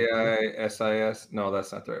 it's if, JISIS. No,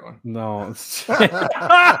 that's not the right one. No. It's oh,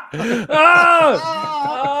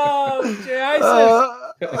 JISIS.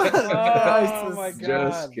 Oh my god!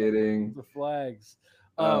 Just kidding. The flags.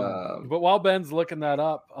 Um, But while Ben's looking that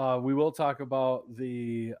up, we will talk about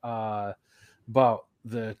the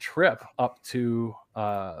trip up to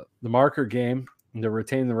the Marker game, the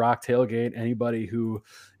Retain the Rock tailgate. Anybody who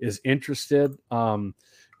is interested,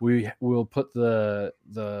 we will put the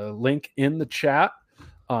link in the chat.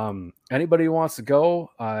 Anybody who wants to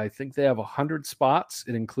go, I think they have 100 spots.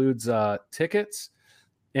 It includes tickets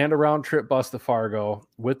and a round trip bus to Fargo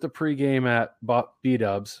with the pregame at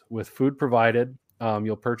B-Dubs with food provided.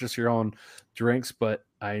 You'll purchase your own drinks, but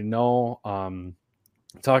I know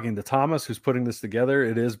talking to Thomas, who's putting this together,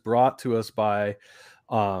 it is brought to us by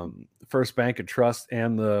First Bank and Trust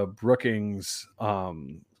and the Brookings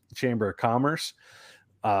Chamber of Commerce.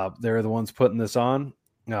 They're the ones putting this on.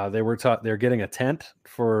 They're getting a tent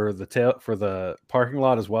for the parking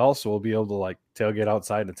lot as well, so we'll be able to like tailgate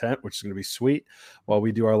outside in a tent, which is going to be sweet while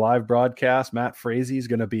we do our live broadcast. Matt Frazee is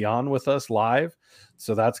going to be on with us live,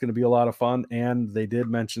 so that's going to be a lot of fun. And they did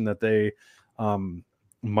mention that they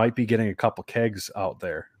might be getting a couple kegs out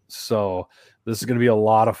there, so this is going to be a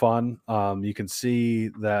lot of fun. You can see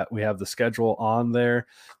that we have the schedule on there.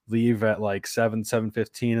 Leave at like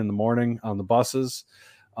 7:15 in the morning on the buses.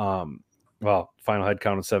 Well, final head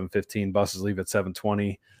count at 7:15. Buses leave at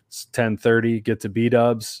 7:20. 10:30. Get to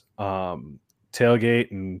B-Dubs,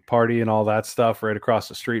 tailgate and party and all that stuff right across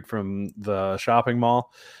the street from the shopping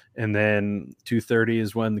mall. And then 2:30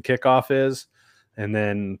 is when the kickoff is. And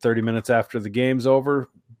then 30 minutes after the game's over,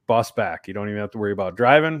 bus back. You don't even have to worry about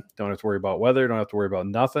driving. Don't have to worry about weather. Don't have to worry about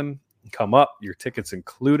nothing. Come up. Your ticket's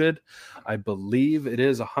included. I believe it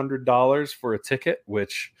is $100 for a ticket,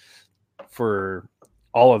 which for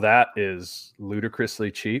all of that is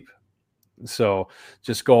ludicrously cheap. So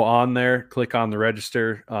just go on there, click on the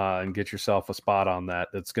register, and get yourself a spot on that.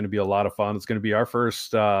 It's going to be a lot of fun. It's going to be our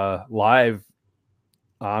first live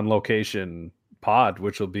on location pod,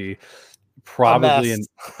 which will be probably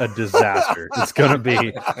a disaster. It's going to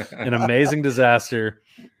be an amazing disaster.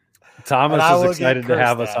 Thomas is excited to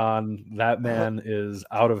have us on. That man is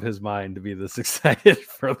out of his mind to be this excited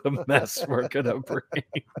for the mess we're going to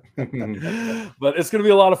bring. But it's going to be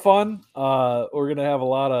a lot of fun. We're going to have a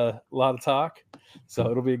lot of talk. So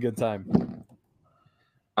it'll be a good time.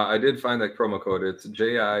 I did find that promo code. It's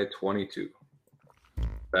JI22.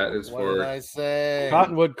 That is What did for I say?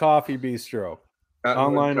 Cottonwood Coffee Bistro. Cottonwood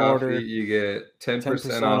online Coffee. order. You get 10%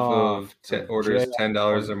 10% off of for orders JI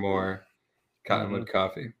 $10 or more. Cottonwood Mm-hmm.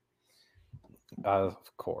 Coffee. Of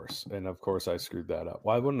course. And of course I screwed that up.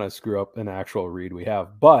 Why wouldn't I screw up an actual read we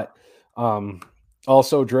have? But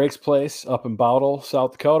also Drake's Place up in Bowdle,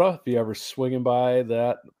 South Dakota. If you ever swinging by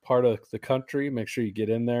that part of the country, make sure you get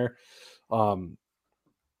in there.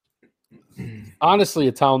 honestly,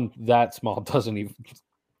 a town that small doesn't even.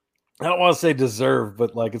 I don't want to say deserve,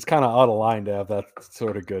 but like it's kind of out of line to have that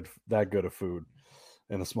sort of that good of food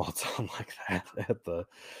in a small town like that. At the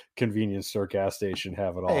convenience store, gas station,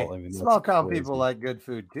 have it all. Hey, I mean, small that's town crazy. people like good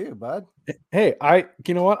food too, bud. Hey,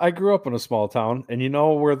 you know what? I grew up in a small town, and you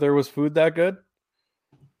know where there was food that good?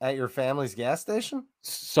 At your family's gas station?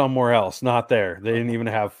 Somewhere else, not there. They didn't even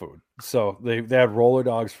have food. So they had roller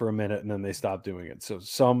dogs for a minute, and then they stopped doing it. So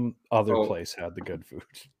some other place had the good food.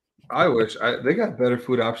 I wish they got better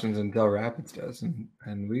food options than Del Rapids does, and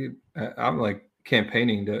I'm like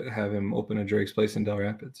campaigning to have him open a Drake's Place in Del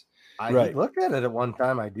Rapids. I Right. looked at it at one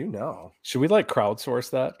time. I do know. Should we like crowdsource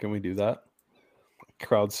that? Can we do that?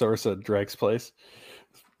 Crowdsource a Drake's Place?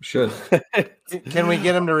 Should. Can we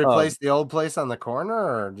get him to replace the old place on the corner,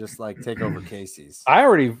 or just like take over Casey's? I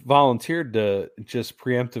already volunteered to just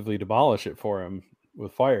preemptively demolish it for him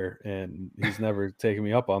with fire, and he's never taken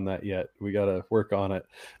me up on that yet. We got to work on it.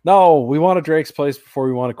 No, we want a Drake's Place before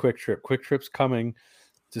we want a Quick Trip. Quick Trip's coming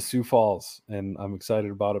to Sioux Falls, and I'm excited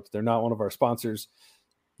about it. But they're not one of our sponsors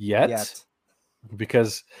yet.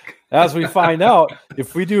 Because as we find out,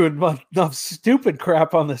 if we do enough stupid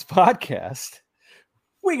crap on this podcast,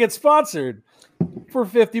 we get sponsored for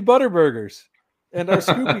 50 Butterburgers and our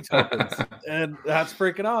Scooby tokens. And that's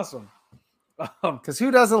freaking awesome. Because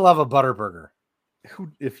who doesn't love a Butterburger?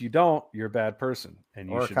 If you don't, you're a bad person and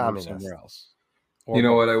you Or a should move communist. somewhere else. You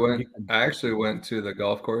know what? I actually went to the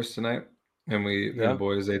golf course tonight, and the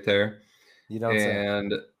boys ate there. You don't say.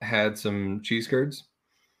 And had some cheese curds.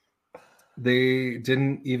 They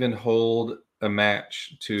didn't even hold a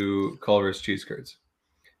match to Culver's cheese curds.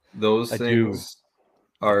 Those things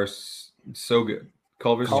are so good.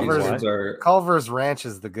 Culver's cheese curds are. Culver's Ranch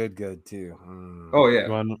is the good too. Oh yeah.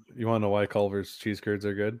 You want to know why Culver's cheese curds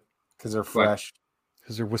are good? Because they're fresh.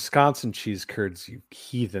 Because they're Wisconsin cheese curds, you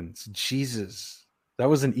heathens. Jesus. That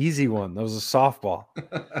was an easy one. That was a softball.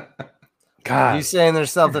 God. Are you saying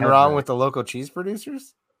there's something wrong with the local cheese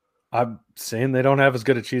producers? I'm saying they don't have as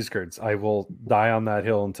good a cheese curds. I will die on that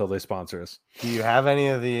hill until they sponsor us. Do you have any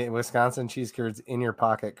of the Wisconsin cheese curds in your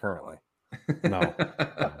pocket currently? No.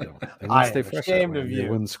 I don't. I am ashamed of you. It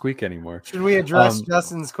wouldn't squeak anymore. Should we address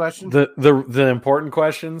Justin's question? The important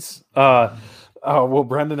questions. Will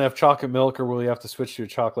Brendan have chocolate milk, or will he have to switch to a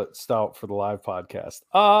chocolate stout for the live podcast?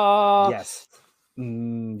 Yes.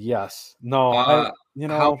 Yes. No.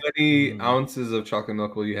 How many ounces of chocolate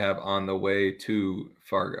milk will you have on the way to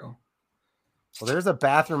Fargo? Well, there's a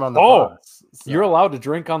bathroom on the bus. So. You're allowed to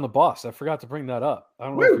drink on the bus. I forgot to bring that up. I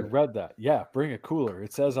don't know if you read that. Yeah, bring a cooler.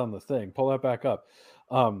 It says on the thing. Pull that back up.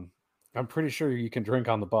 I'm pretty sure you can drink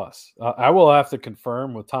on the bus. I will have to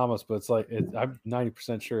confirm with Thomas, but it's like I'm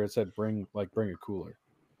 90% sure it said bring a cooler.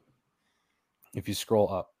 If you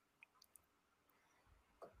scroll up.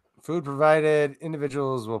 Food provided.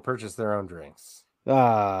 Individuals will purchase their own drinks.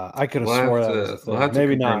 I could have swore that was a thing.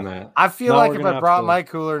 Maybe not. That. I feel like if I brought my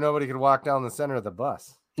cooler, nobody could walk down the center of the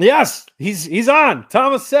bus. Yes, he's on.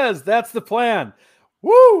 Thomas says that's the plan.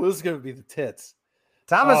 Woo! This is gonna be the tits.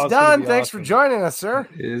 Thomas Dunn, thanks for joining us, sir.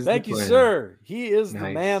 Thank you, sir. He is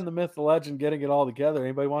the man, the myth, the legend, getting it all together.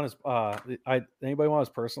 Anybody want his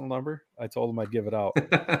personal number? I told him I'd give it out.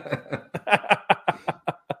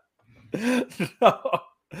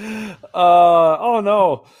 Oh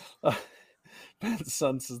no. Ben's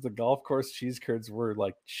son says the golf course cheese curds were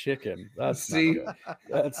like chicken. That's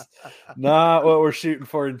not what we're shooting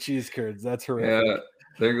for in cheese curds. That's horrific. Yeah,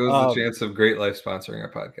 there goes the chance of Great Life sponsoring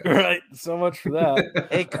our podcast. Right. So much for that.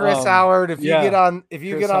 Hey, Chris Howard, if you get on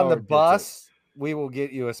the bus, we will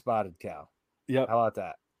get you a spotted cow. Yep. How about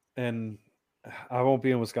that? And I won't be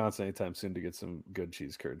in Wisconsin anytime soon to get some good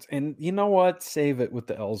cheese curds. And you know what? Save it with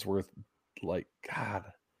the Ellsworth. Like, God.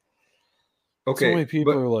 Okay. So many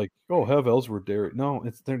people are like, "Oh, have Ellsworth dairy." No,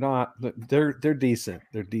 they're not. They're decent.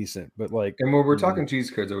 They're decent, but like. And when we're talking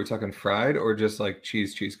cheese curds, are we talking fried or just like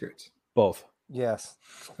cheese curds? Both. Yes.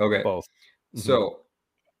 Okay. Both. So,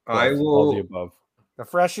 Both. I will. All the above. The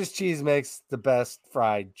freshest cheese makes the best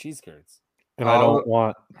fried cheese curds. And I don't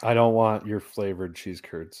want your flavored cheese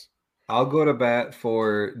curds. I'll go to bat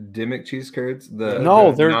for Dimmick cheese curds. They're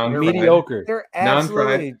mediocre. They're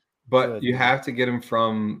absolutely but good. You have to get them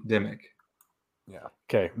from Dimmick. Yeah.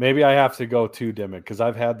 Okay, maybe I have to go to Dimmick because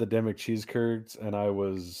I've had the Dimmick cheese curds and I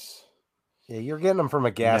was. Yeah, you're getting them from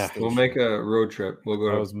a gas station. We'll make a road trip. We'll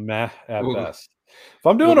go. I was meh at best. If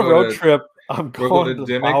I'm doing a road trip, I'm going to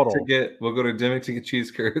Dimmick We'll go to Dimmick to get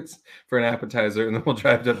cheese curds for an appetizer, and then we'll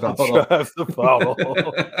drive to Bowdle.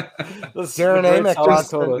 Darren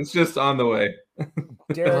Amick It's just on the way.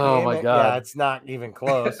 Oh, my God. Yeah, it's not even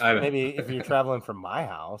close. I know. Maybe if you're traveling from my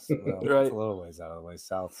house, well, Right. it's a little ways out of the way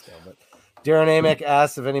south still. But Darren Amick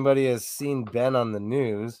asks if anybody has seen Ben on the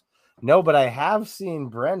news. No, but I have seen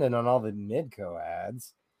Brendan on all the Midco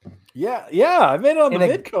ads Yeah, I made it on In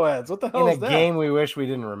the a- Midco ads. What the hell in a is that? game we wish we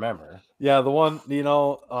didn't remember. Yeah, the one,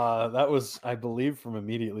 that was, I believe, from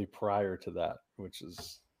immediately prior to that, which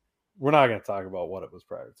is, we're not going to talk about what it was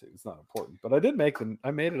prior to. It's not important, but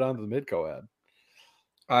I made it onto the Midco ad.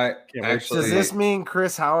 I Can't wait. actually, Does this mean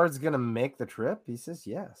Chris Howard's going to make the trip? He says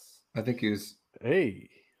yes. I think he was. Hey,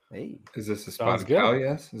 Hey. Is this a Sounds spot good. cow?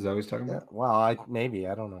 Yes, is that what he's talking Yeah, about? well, I don't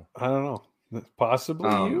know. I don't know. Possibly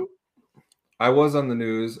you? I was on the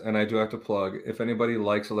news, and I do have to plug. If anybody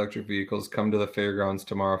likes electric vehicles, come to the fairgrounds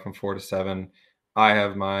tomorrow from 4 to 7. I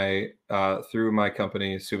have my through my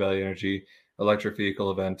company, Sioux Valley Energy, electric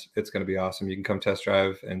vehicle event. It's going to be awesome. You can come test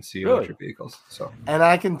drive and see Really? electric vehicles. So And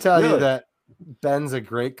I can tell you Really? that Ben's a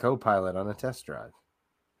great co-pilot on a test drive.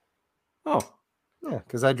 Oh, Yeah,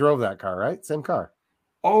 because I drove that car, right? Same car.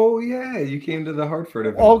 oh yeah, you came to the Hartford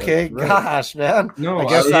event. Okay, That's right. gosh, man. No, I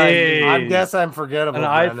guess Hey. I'm forgettable. and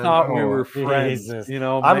I Brendan. thought we Oh, were friends. Jesus. You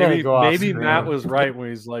know, I'm gonna maybe go off maybe screen. Matt was right when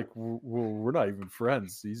he's like, well, we're not even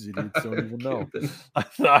friends. These idiots don't even know. I've I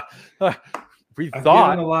thought we given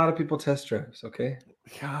thought. a lot of people test drives. Okay,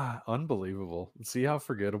 God, unbelievable. See how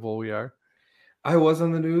forgettable we are. I was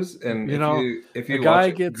on the news, and You know, if the you guy watch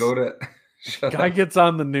it, gets- go to shut Guy up. gets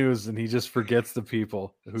on the news and he just forgets the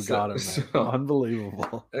people who So- got him. so-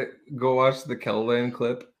 Unbelievable. Go watch the Kellerland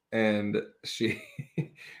clip, and she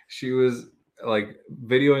was like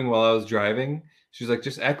videoing while I was driving. She's like,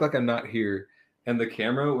 just act like I'm not here, and the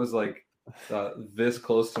camera was like this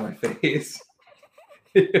close to my face.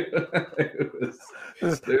 It was-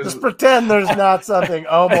 there's- Just pretend there's not something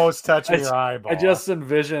almost touching your eyeball. I just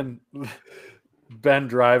envision Ben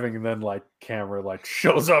driving and then like camera like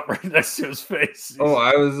shows up right next to his face. oh,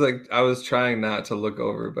 I was trying not to look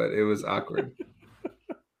over, but it was awkward.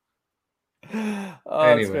 Oh,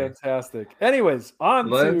 it's Anyway. fantastic. Anyways, on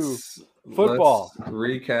to Let's football. Let's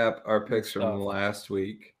recap our picks from stuff. last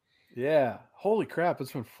week. yeah. Holy crap!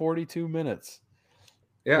 It's been 42 minutes.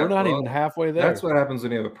 Yeah, We're not well, even halfway there. That's what happens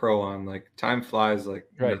when you have a pro on. Like time flies like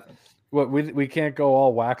Right. nothing. What we can't go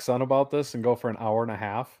all wax on about this and go for an hour and a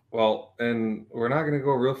half. Well, and we're not going to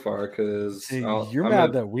go real far because See, you're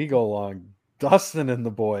mad that we go long. Dustin and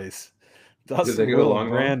the boys, Dustin, they go Will, long, and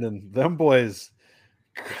long? Brandon, them boys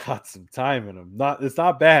got some time in them. It's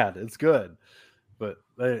not bad. It's good, but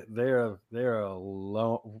they're a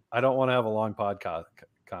long. I don't want to have a long podcast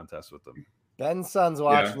contest with them. Ben's son's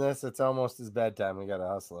watching this. It's almost his bedtime. We got to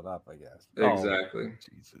hustle it up, I guess. exactly.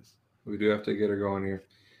 Jesus. We do have to get her going here.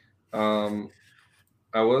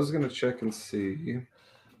 I was going to check and see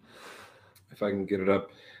if I can get it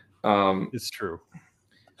up. It's true.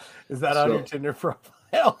 Is that on So- your Tinder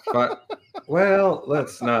profile? But well,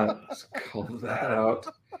 let's not call that out.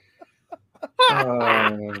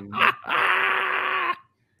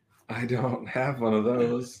 I don't have one of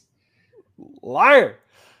those. Liar.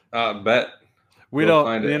 Bet We Go don't.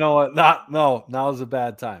 find You it. know what? No. Now's a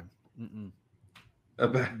bad time. Mm-mm.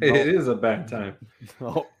 it is a bad time.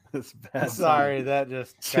 No, it's a bad. Sorry, time. that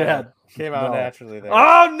just Chad, came out no. naturally there.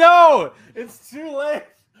 Oh no! It's too late.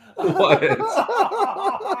 What? Oh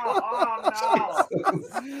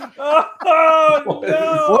no! Oh What?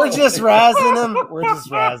 no! We're just razzing him. We're just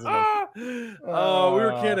razzing him. Oh, we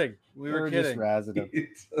were kidding. We were just kidding. razzing him. He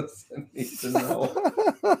doesn't need to know.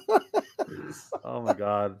 Oh my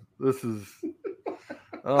god, this is.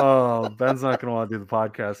 Oh, Ben's not gonna want to do the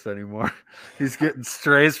podcast anymore. He's getting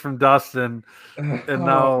strays from Dustin. And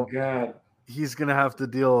now- God, He's gonna have to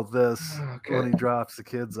deal with this Okay. when he drops the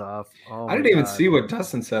kids off. Oh, I didn't my even God. see what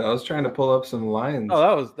Dustin said. I was trying to pull up some lines.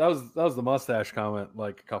 Oh, that was the mustache comment,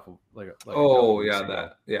 like a couple, like a Oh couple weeks yeah, ago.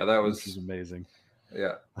 that Which is was amazing.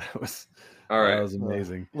 yeah. That was All that right. was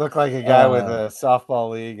amazing. Look like a guy with Uh, a softball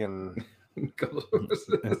league and Yeah.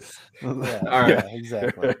 yeah, All right. yeah,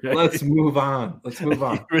 exactly. Let's move on. Let's move He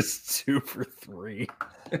on. was 2 for 3.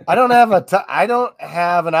 I don't have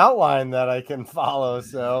an outline that I can follow.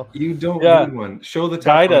 So You don't Yeah. need one. Show the top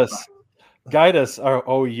Guide 25. us. Guide us. Our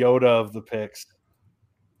Yoda of the picks.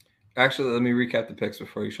 Actually, let me recap the picks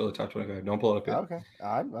before you show the top 25. Don't pull it up yet. okay,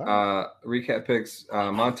 all right. Recap picks.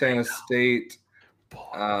 Montana State Pull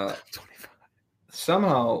Uh, up 25.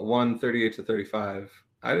 somehow won 38-35.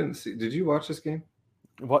 I didn't see. Did you watch this game?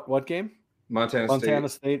 What game? Montana Montana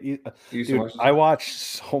State. State. You used to Dude, watch this? I watched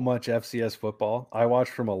so much FCS football. I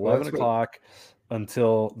watched from 11 that's what- o'clock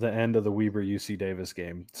until the end of the Weber UC Davis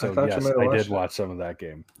game. So thought you yes, might have I watched did it. watch some of that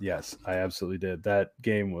game. Yes, I absolutely did. That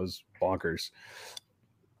game was bonkers.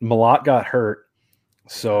 Malott got hurt,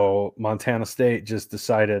 So Montana State just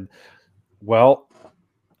decided, well,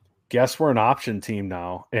 guess we're an option team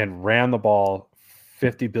now, and ran the ball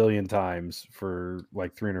 50 billion times for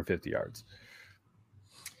like 350 yards.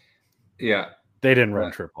 Yeah. They didn't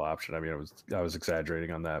run triple option. I mean, I was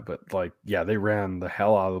exaggerating on that, but like, yeah, they ran the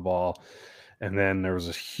hell out of the ball. And then there was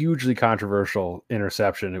a hugely controversial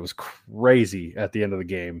interception. It was crazy at the end of the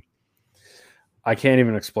game. I can't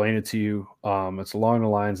even explain it to you. It's along the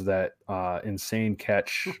lines of that insane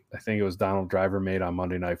catch. I think it was Donald Driver made on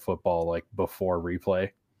Monday Night Football, like before replay.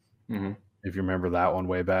 Mm-hmm. If you remember that one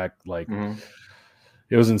way back, like Mm-hmm.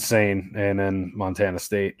 it was insane. And then Montana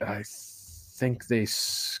State, I think they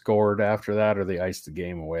scored after that, or they iced the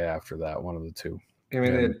game away after that. One of the two. I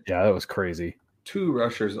mean, yeah, that was crazy. 2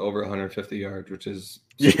 rushers over 150 yards, which is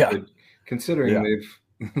stupid, considering they've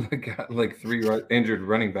got like 3 injured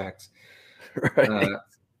running backs. Right.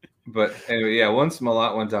 But anyway, yeah, once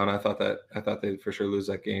Malott went down, I thought they'd for sure lose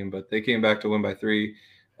that game, but they came back to win by 3.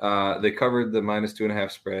 They covered the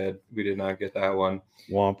 -2.5 spread. We did not get that one.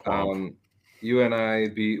 Womp womp. UNI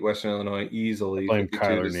beat Western Illinois easily,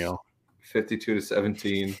 52 to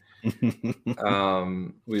 17.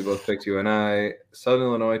 We both picked UNI. Southern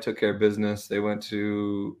Illinois took care of business. They went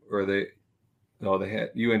to,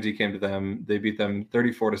 UND came to them. They beat them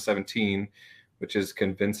 34 to 17, which is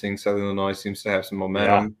convincing. Southern Illinois seems to have some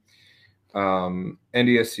momentum.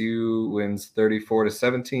 NDSU wins 34 to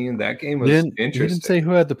 17. That game was interesting. You didn't say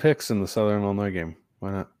who had the picks in the Southern Illinois game.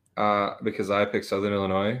 Why not? Because I picked Southern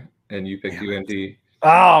Illinois and you picked UND.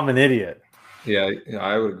 Oh, I'm an idiot. Yeah,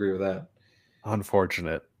 I would agree with that.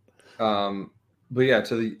 Unfortunate. But yeah,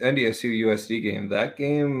 to the NDSU USD game, that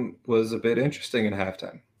game was a bit interesting at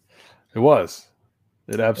halftime. It was.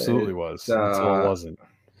 It absolutely was. Until it wasn't.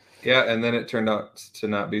 Yeah, and then it turned out to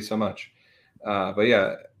not be so much. But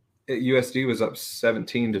yeah, USD was up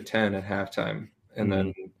 17 to 10 at halftime, and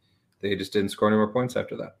then they just didn't score any more points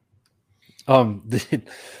after that.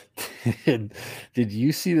 Did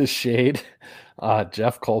you see the shade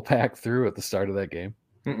Jeff Kolpak threw at the start of that game?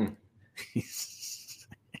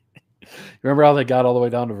 Remember how they got all the way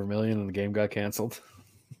down to Vermilion and the game got canceled?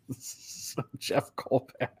 So Jeff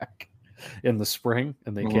Kolpak in the spring,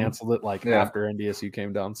 and they canceled it after NDSU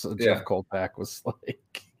came down. So Jeff Kolpak was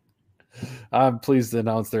like, I'm pleased to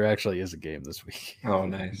announce there actually is a game this week. Oh,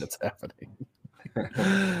 nice. That's happening.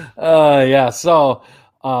 So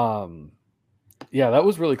that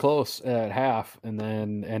was really close at half, and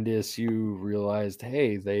then NDSU realized,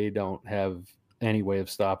 hey, they don't have any way of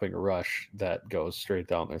stopping a rush that goes straight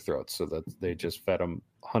down their throats, so that they just fed them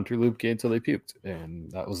Hunter Luebke until they puked, and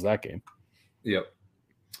that was that game. Yep.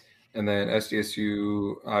 And then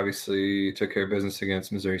SDSU obviously took care of business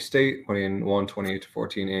against Missouri State, winning 28 to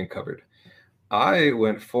 14 and covered. I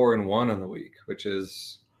went 4-1 on the week, which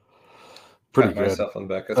is pretty good. Myself on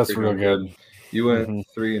the back. That's real good. You went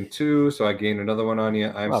 3-2, so I gained another one on you.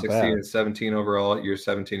 I'm 16 and 17 overall. You're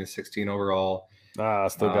 17 and 16 overall. I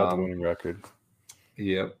still got the winning record.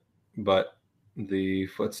 Yep, but the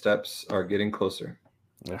footsteps are getting closer.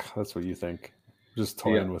 Yeah, that's what you think. Just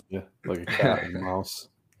toying with you like a cat and a mouse.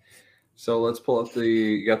 So let's pull up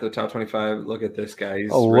you got the top 25. Look at this guy.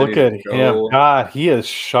 He's look at him. God, he is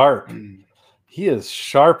sharp. He is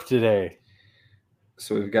sharp today.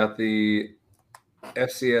 So we've got the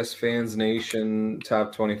FCS Fans Nation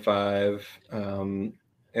top 25.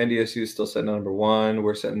 NDSU is still sitting at number 1.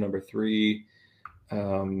 We're sitting number 3.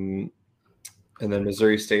 And then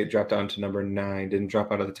Missouri State dropped down to number 9. Didn't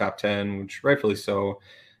drop out of the top 10, which rightfully so.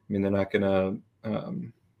 I mean, they're not going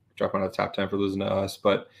to drop out of the top 10 for losing to us.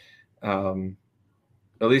 But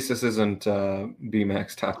at least this isn't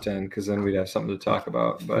BMAX top 10, because then we'd have something to talk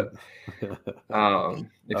about. But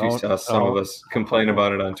if you saw some of us complain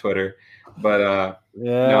about it on Twitter. But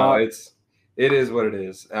no, it is what it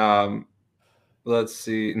is. Let's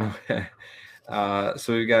see. So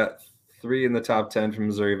we've got 3 in the top 10 from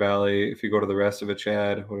Missouri Valley. If you go to the rest of it,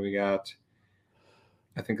 Chad, what do we got?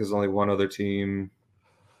 I think there's only one other team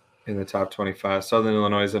in the top 25. Southern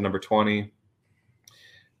Illinois is at number 20.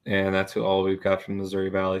 And that's all we've got from Missouri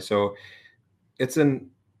Valley. So it's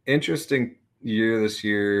an interesting year this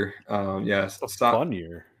year. Yes, it's a fun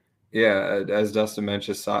year. Yeah, as Dustin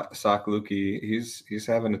mentioned, Sock Lukey, he's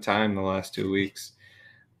having a time the last 2 weeks.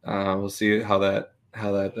 We'll see how that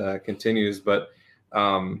continues, but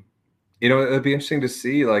it'd be interesting to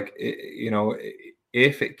see,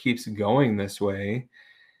 if it keeps going this way,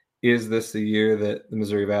 is this the year that the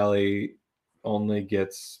Missouri Valley only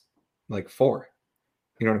gets 4?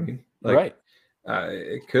 You know what I mean? Right.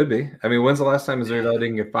 It could be. I mean, when's the last time Missouri Valley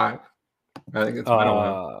didn't get 5? I think it's been a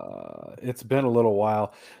while. It's been a little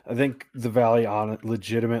while. I think the Valley on it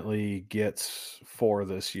legitimately gets 4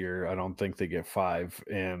 this year. I don't think they get 5,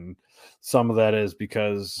 and some of that is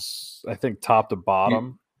because I think top to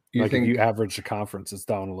bottom, You like think if you average the conference, it's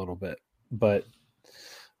down a little bit. But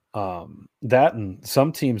that and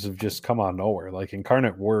some teams have just come out of nowhere. Like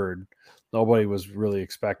Incarnate Word, nobody was really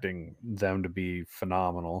expecting them to be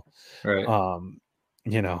phenomenal. right? But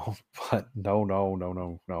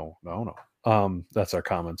no. That's our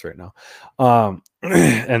comments right now.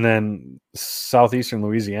 And then Southeastern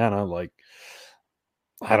Louisiana, like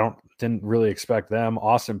didn't really expect them.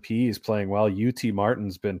 Austin P is playing well. UT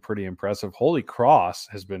Martin's been pretty impressive. Holy Cross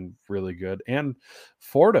has been really good, and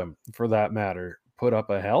Fordham, for that matter, put up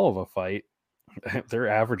a hell of a fight. They're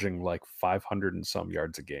averaging like 500 and some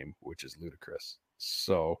yards a game, which is ludicrous.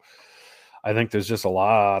 So I think there's just a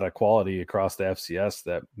lot of quality across the FCS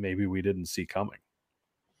that maybe we didn't see coming.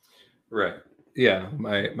 Right. Yeah.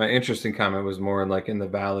 My interesting comment was more like in the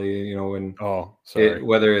Valley, when sorry.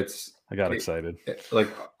 whether it's I got excited. Like,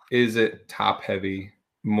 is it top heavy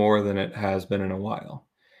more than it has been in a while?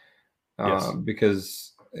 Yes.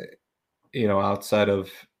 Because outside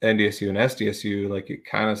of NDSU and SDSU, like it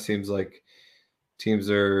kind of seems like teams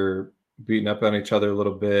are beating up on each other a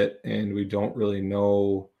little bit, and we don't really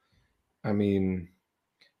know. I mean,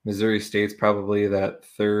 Missouri State's probably that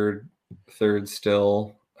third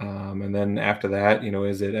still. And then after that,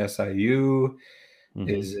 is it SIU? Mm-hmm.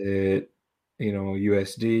 Is it,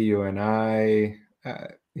 USD, UNI? I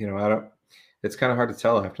don't, it's kind of hard to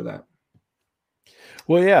tell after that.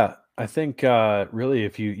 Well, yeah, I think really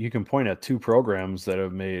if you can point at 2 programs that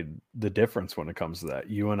have made the difference when it comes to that,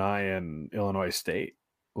 UNI and Illinois State.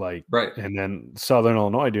 Like, right. And then Southern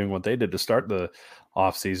Illinois doing what they did to start the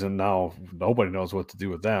offseason. Now nobody knows what to do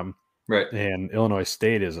with them. Right. And Illinois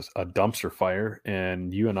State is a dumpster fire,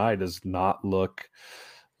 and UNI does not look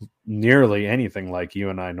nearly anything like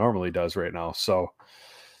UNI normally does right now. So,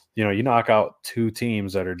 you knock out 2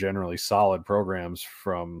 teams that are generally solid programs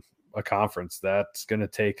from a conference, that's going to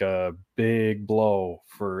take a big blow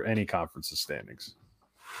for any conference's standings.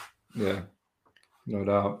 Yeah, no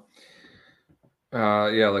doubt.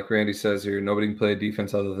 Yeah, like Randy says here, nobody can play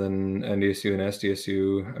defense other than NDSU and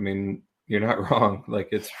SDSU. I mean, you're not wrong. Like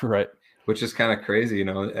it's right, which is kind of crazy.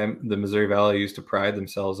 The Missouri Valley used to pride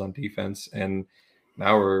themselves on defense, and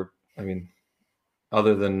now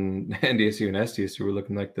other than NDSU and SDSU, we're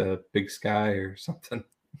looking like the Big Sky or something.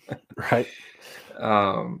 Right.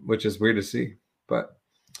 Which is weird to see. But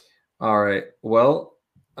all right. Well,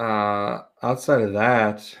 outside of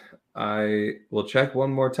that, I will check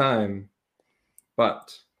one more time.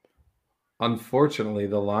 But unfortunately,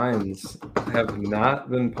 the lines have not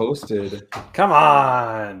been posted. Come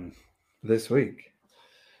on. This week.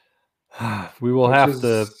 We will have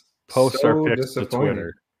to post our picks to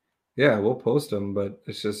Twitter. Yeah, we'll post them, but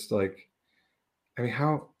it's just like, I mean,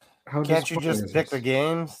 how can't you just pick the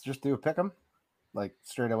games? Just do a pick 'em, like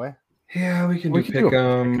straight away. Yeah, we can pick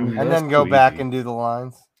 'em, and then go back and do the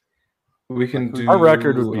lines. We can do. Our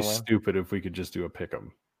record would be stupid if we could just do a pick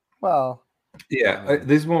 'em. Well, yeah,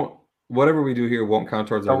 these won't. Whatever we do here won't count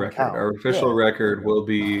towards our record. Our official record will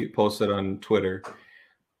be posted on Twitter.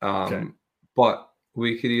 Okay. But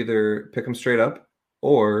we could either pick them straight up,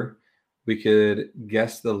 or we could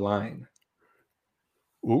guess the line.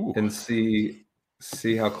 Ooh. And see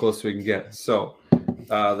how close we can get. So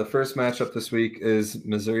the first matchup this week is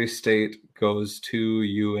Missouri State goes to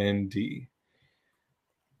UND.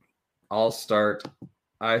 I'll start.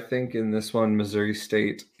 I think in this one, Missouri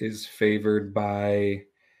State is favored by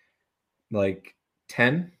like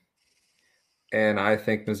 10. And I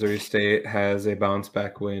think Missouri State has a bounce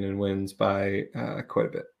back win and wins by quite a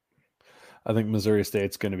bit. I think Missouri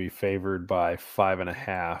State's going to be favored by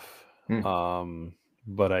 5.5.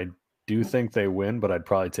 But I do think they win, but I'd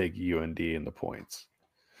probably take UND in the points.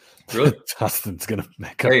 Really? Dustin's going to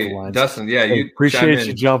make up the lines. Dustin, yeah. Hey, appreciate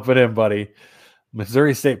you jumping in, buddy.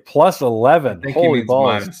 Missouri State plus 11. Holy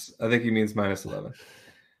balls. I think he means minus 11.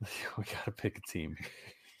 We got to pick a team.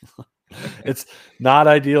 It's not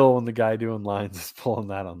ideal when the guy doing lines is pulling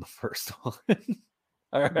that on the first one.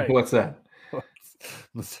 All right. What's that?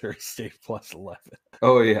 Missouri State plus 11.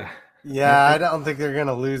 Oh, yeah. Yeah, I don't think they're going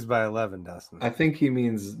to lose by 11, Dustin. I think he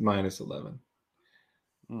means minus 11.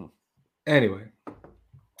 Anyway.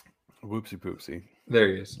 Whoopsie poopsie. There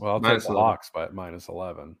he is. Well, I'll take the Hawks by minus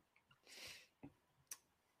 11.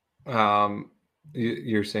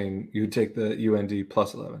 You're saying you take the UND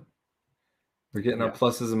plus 11. We're getting our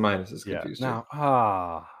pluses and minuses confused. Yeah.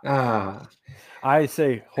 Now, I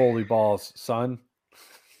say holy balls, son.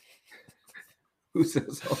 Who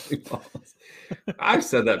says only balls? I've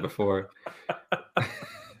said that before.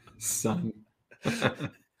 Son.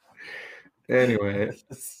 Anyway.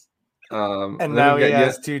 And now he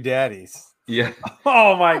has two daddies. Yeah.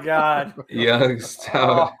 Oh my God.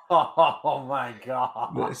 Youngstown. Oh my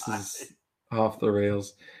God. This is off the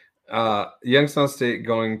rails. Youngstown State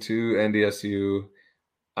going to NDSU.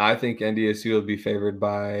 I think NDSU will be favored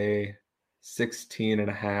by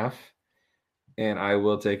 16.5, and I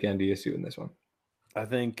will take NDSU in this one. I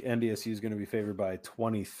think NDSU is going to be favored by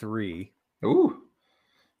 23. Ooh.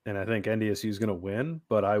 And I think NDSU is going to win,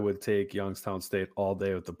 but I would take Youngstown State all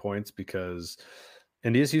day with the points because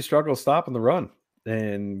NDSU struggled stopping the run.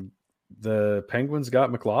 And the Penguins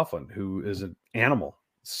got McLaughlin, who is an animal.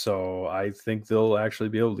 So I think they'll actually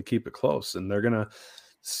be able to keep it close. And they're going to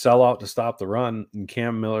sell out to stop the run. And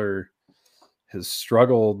Cam Miller has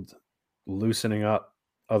struggled loosening up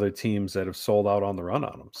other teams that have sold out on the run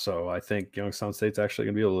on them. So I think Youngstown State's actually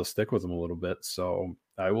going to be able to stick with them a little bit. So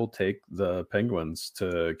I will take the Penguins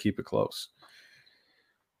to keep it close.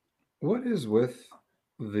 What is with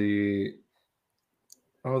the...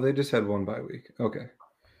 Oh, they just had one bye week. Okay.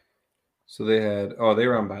 So they had... Oh, they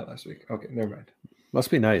were on bye last week. Okay, never mind.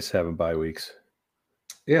 Must be nice having bye weeks.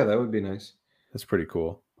 Yeah, that would be nice. That's pretty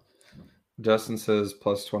cool. Justin says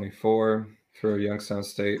plus 24 for Youngstown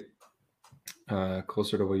State.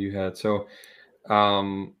 Closer to what you had. So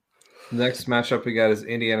next matchup we got is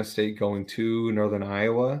Indiana State going to Northern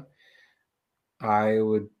Iowa. I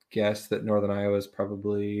would guess that Northern Iowa is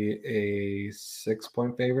probably a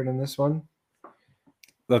 6-point favorite in this one.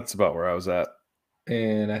 That's about where I was at.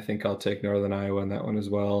 And I think I'll take Northern Iowa in that one as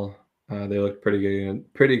well. They looked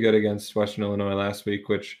pretty good against Western Illinois last week,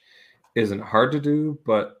 which isn't hard to do,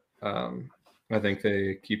 but I think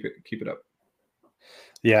they keep it up.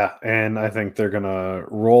 Yeah, and I think they're going to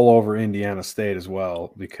roll over Indiana State as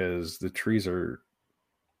well because the trees are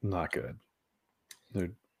not good.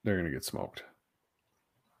 They're going to get smoked.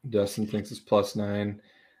 Dustin thinks it's plus 9.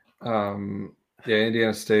 Yeah,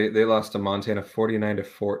 Indiana State, they lost to Montana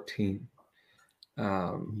 49-14.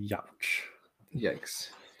 Yikes.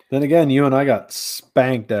 Then again, you and I got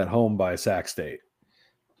spanked at home by Sac State.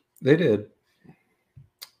 They did.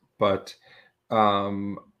 But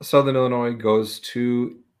Southern Illinois goes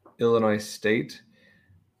to Illinois State.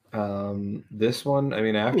 This one, I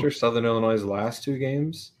mean, after Southern Illinois' last two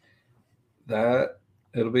games,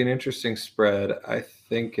 it'll be an interesting spread. I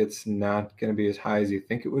think it's not going to be as high as you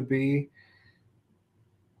think it would be.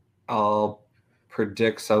 I'll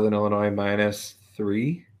predict Southern Illinois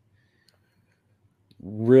 -3.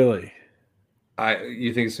 Really?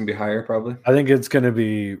 You think it's going to be higher, probably? I think it's going to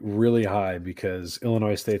be really high because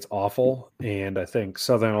Illinois State's awful, and I think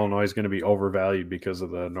Southern Illinois is going to be overvalued because of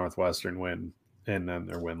the Northwestern win and then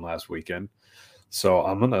their win last weekend. So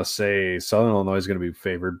I'm going to say Southern Illinois is going to be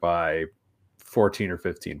favored by 14 or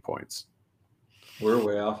 15 points. We're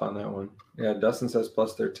way off on that one. Yeah, Dustin says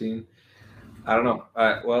plus 13. I don't know.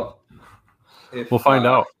 Well, we'll find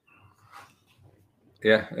out.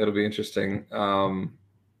 Yeah, it'll be interesting.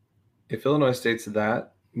 If Illinois State's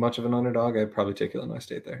that much of an underdog, I'd probably take Illinois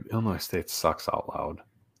State there. Illinois State sucks out loud.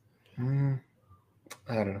 I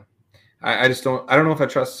don't know. I just don't. I don't know if I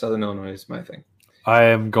trust Southern Illinois is my thing. I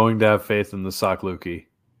am going to have faith in the Sock-Lukey.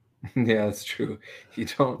 Yeah, that's true. You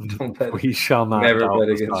don't bet. We shall not never doubt bet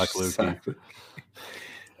the against Sock-Lukey.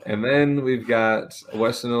 And then we've got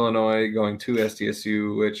Western Illinois going to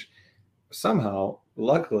SDSU, which somehow,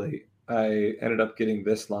 luckily, I ended up getting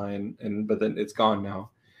this line, but then it's gone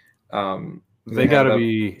now. We've got to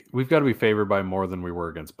be favored by more than we were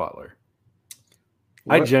against Butler.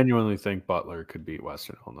 I genuinely think Butler could beat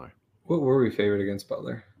Western Illinois. What were we favored against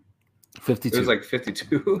Butler? 52. It was like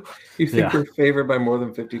 52. You think we're favored by more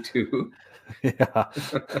than 52? Yeah,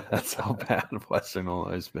 that's how bad Western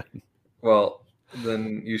Illinois has been. Well,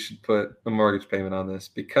 then you should put a mortgage payment on this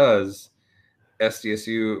because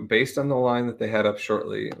SDSU, based on the line that they had up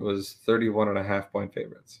shortly, was 31.5-point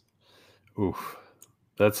favorites. Oof.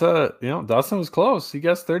 That's Dustin was close. He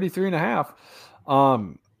guessed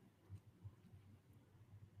 33.5.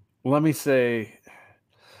 Let me say,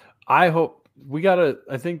 I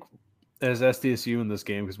think as SDSU in this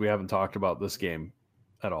game, because we haven't talked about this game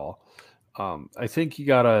at all, I think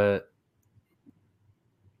I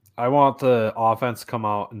want the offense to come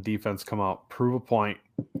out and defense come out, prove a point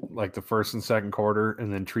like the first and second quarter,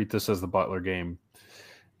 and then treat this as the Butler game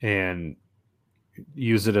and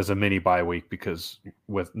use it as a mini bye week, because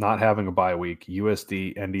with not having a bye week,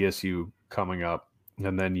 USD, NDSU coming up,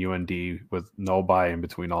 and then UND with no bye in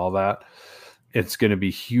between all that, it's going to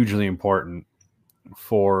be hugely important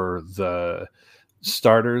for the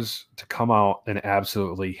starters to come out and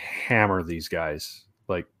absolutely hammer these guys.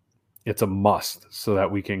 Like, it's a must so that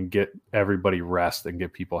we can get everybody rest and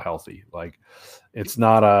get people healthy. Like, it's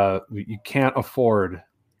not you cannot afford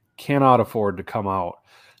to come out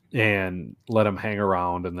and let them hang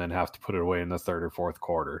around and then have to put it away in the third or fourth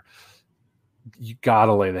quarter. You got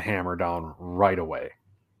to lay the hammer down right away.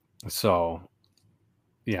 So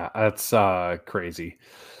yeah, that's crazy.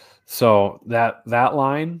 So that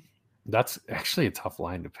line, that's actually a tough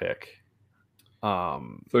line to pick.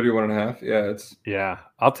 31.5. Yeah,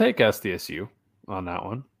 I'll take SDSU on that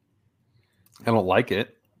one. I don't like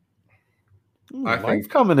it. I Wife think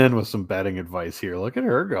coming in with some betting advice here. Look at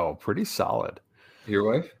her go. Pretty solid. your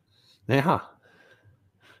wife. Yeah.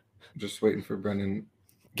 Just waiting for Brendan.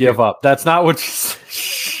 Give up. That's not what you said.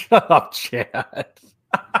 Shut up, Chad.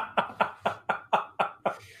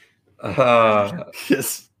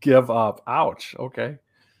 Just give up. Ouch. Okay.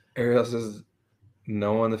 Ariel says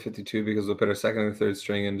no on the 52 because we'll put our second and third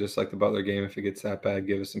string in, just like the Butler game. If it gets that bad,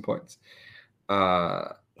 give us some points.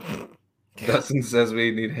 Dustin says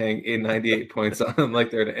we need to hang 98 points on them like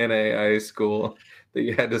they're an NAIA school that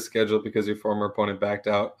you had to schedule because your former opponent backed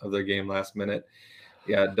out of their game last minute.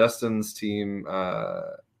 Yeah, Dustin's team,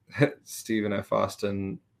 Stephen F.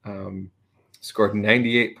 Austin, scored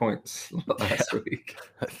 98 points last week.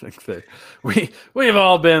 I think that we've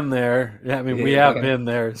all been there. Yeah, I mean, we have been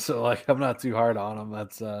there. So, like, I'm not too hard on them.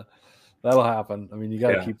 That's that'll happen. I mean, you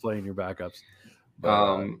got to keep playing your backups.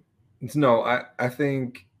 But, no, I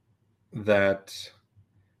think that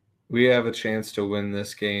we have a chance to win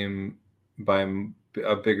this game by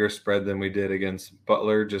a bigger spread than we did against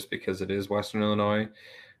Butler, just because it is Western Illinois.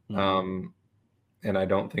 Mm-hmm. And I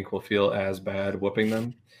don't think we'll feel as bad whooping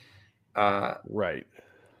them. Right.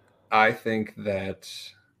 I think that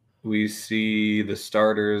we see the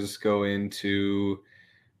starters go into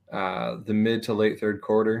the mid to late third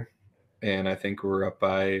quarter, and I think we're up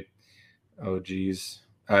by, I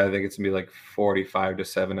think it's gonna be like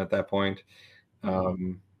 45-7 at that point.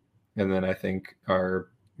 And then I think our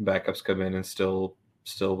backups come in and still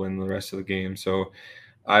win the rest of the game. So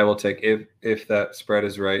I will take, if that spread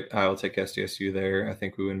is right, I will take SDSU there. I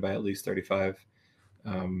think we win by at least 35.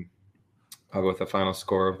 I'll go with a final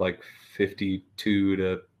score of like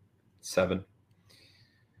 52-7.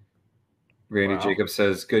 Randy Jacobs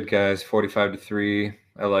says, "Good guys, 45-3.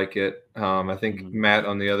 I like it." I think Matt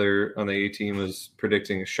on the A team was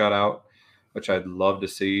predicting a shutout, which I'd love to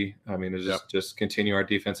see. I mean, just continue our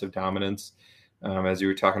defensive dominance. As you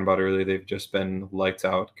were talking about earlier, they've just been lights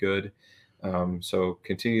out good. So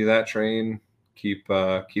continue that train. Keep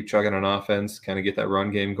chugging on offense. Kind of get that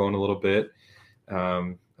run game going a little bit.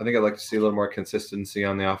 I think I'd like to see a little more consistency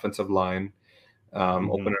on the offensive line.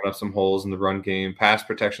 Opening up some holes in the run game. Pass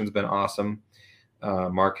protection's been awesome.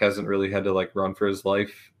 Mark hasn't really had to like run for his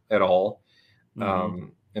life at all.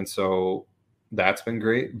 And so that's been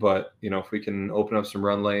great. But, if we can open up some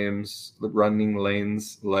running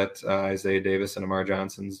lanes, let Isaiah Davis and Amar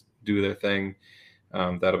Johnsons do their thing,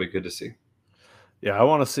 that'll be good to see. Yeah, I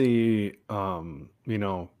want to see,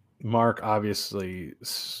 Mark obviously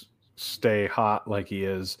stay hot like he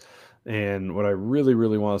is. And what I really,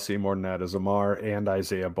 really want to see more than that is Amar and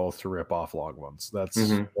Isaiah both to rip off long ones. That's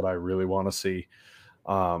what I really want to see.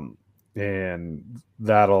 And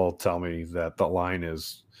that'll tell me that the line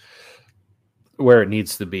is where it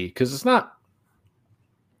needs to be. Because it's not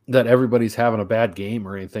that everybody's having a bad game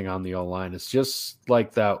or anything on the O-line. It's just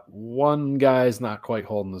like that one guy's not quite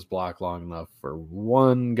holding his block long enough for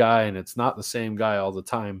one guy, and it's not the same guy all the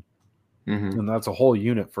time. And that's a whole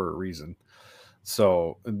unit for a reason.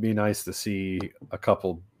 So it'd be nice to see a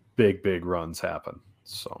couple big runs happen.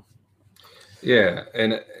 So, yeah.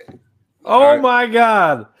 And my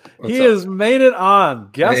God, he has made it on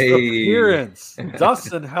guest appearance.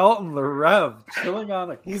 Dustin Helton, the Rev, chilling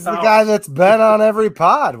on a He's the guy that's been on every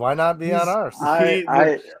pod. Why not be on ours?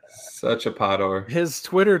 Such a pod whore. His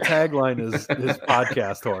Twitter tagline is his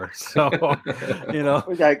podcast whore. So,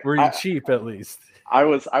 were you cheap at least? I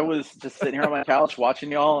was just sitting here on my couch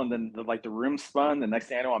watching y'all, and then the room spun. The next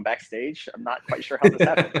thing I know, I'm backstage. I'm not quite sure how this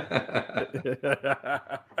happened.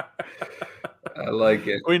 I like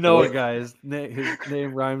it. We know it, guys. His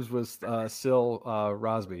name rhymes with Sil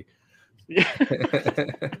Rosby.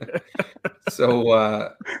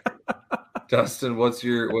 So, Dustin, what's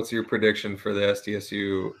your prediction for the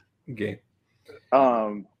SDSU game?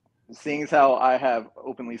 Seeing as how I have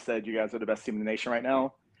openly said you guys are the best team in the nation right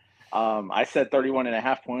now, I said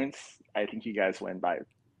 31.5 points. I think you guys win by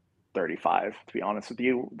 35, to be honest with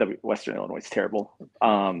you. Western Illinois is terrible.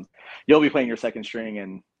 You'll be playing your second string,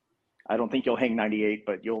 and I don't think you'll hang 98,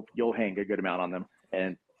 but you'll hang a good amount on them,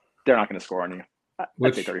 and they're not going to score on you.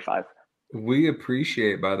 I'd say 35. We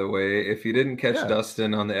appreciate, by the way, if you didn't catch Yeah.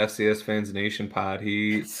 Dustin on the FCS Fans Nation pod,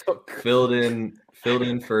 he So filled in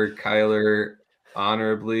for Kyler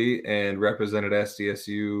honorably and represented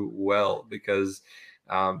SDSU well because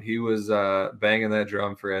he was banging that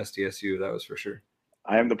drum for SDSU. That was for sure.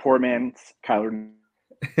 I am the poor man's Kyler.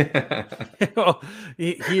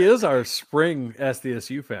 he is our spring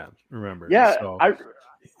SDSU fan. Remember? Yeah, So,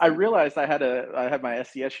 I realized I had my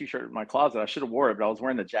SDSU shirt in my closet. I should have wore it, but I was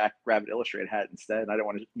wearing the Jack Rabbit Illustrated hat instead. And I didn't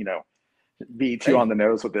want to, be too on the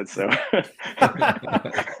nose with it. So,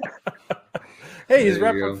 hey, he's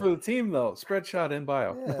There you repping go. for the team though. Spread shot in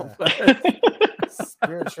bio.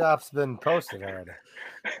 Spirit Shop's been posting already.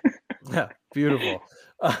 Yeah, beautiful.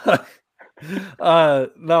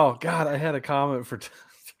 No, God, I had a comment for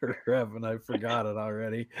Rev and I forgot it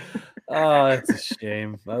already. It's a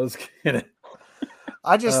shame. I was kidding.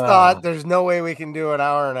 I just thought there's no way we can do an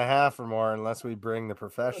hour and a half or more unless we bring the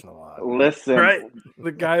professional on. listen, Right,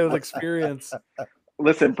 the guy with experience.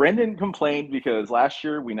 listen. Brendan complained because last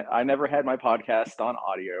year I never had my podcast on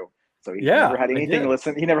audio, so he Yeah, never had I anything did. to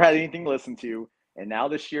listen. He never had anything to listen to. And now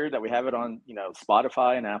this year that we have it on,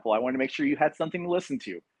 Spotify and Apple, I wanted to make sure you had something to listen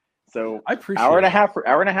to. So I appreciate hour and a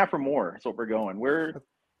it. half or more is what we're going. We're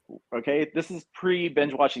okay. This is pre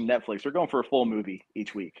binge watching Netflix. We're going for a full movie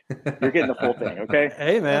each week. You're getting the full thing. Okay.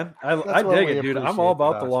 Hey man, I That's what dig we it, dude. I'm appreciate all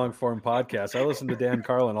about the about long form podcast. I listen to Dan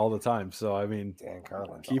Carlin all the time. So I mean, Dan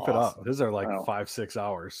Carlin's keep it up. These are like Wow. 5-6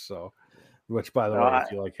 hours. So, which by the No, way,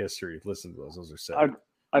 if you like history, listen to those. Those are sick.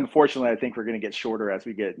 Unfortunately, I think we're going to get shorter as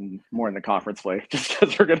we get more in the conference play, just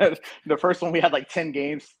because we're going to. The first one we had like 10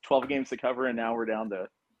 games, 12 games to cover, and now we're down to,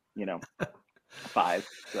 5.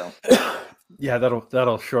 So, Yeah,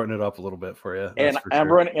 that'll shorten it up a little bit for you. and That's for I'm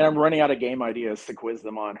sure. I'm running out of game ideas to quiz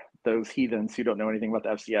them on those heathens who don't know anything about the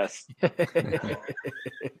FCS.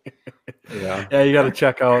 Yeah. Yeah, you got to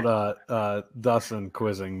check out Dustin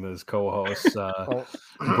quizzing his co-hosts,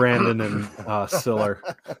 Brandon and Siller.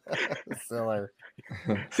 Siller.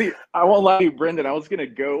 See, I won't lie to you, Brendan. I was going to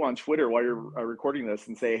go on Twitter while you're recording this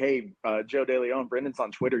and say, hey, Joe DeLeon, Brendan's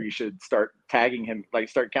on Twitter. You should start tagging him,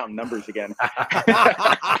 start counting numbers again.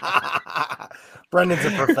 Brendan's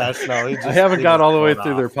a professional. He just, I haven't he got just all the way pulled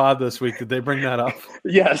through their off. pod this week. Did they bring that up?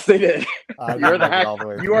 Yes, they did. I You're the didn't hack. get all the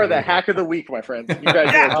way You are through the it. hack of the week, my friend.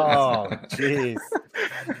 Congratulations. Oh, jeez.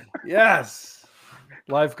 Yes.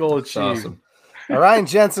 Life goal That's achieved. awesome. Ryan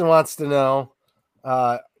Jensen wants to know,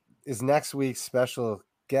 is next week's special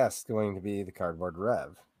guest going to be the Cardboard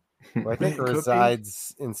Rev, who I think Could be.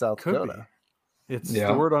 resides in South Could Dakota? be. It's Yeah.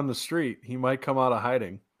 the word on the street. He might come out of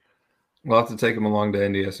hiding. We'll have to take him along to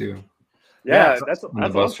NDSU. Yeah, Yeah, that's on what the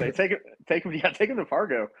I'll bus say. trip. Take him to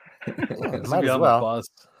Fargo. Yeah, He's might be as on well. the bus.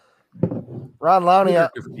 Ron Lowney,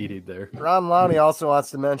 Graffitied there. Ron Lowney also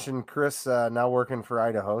wants to mention Chris now working for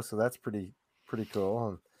Idaho, so that's pretty cool.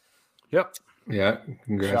 And Yep. Yeah.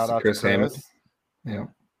 Congrats shout to out Chris to Hammond. Chris. Yeah.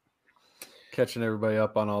 Catching everybody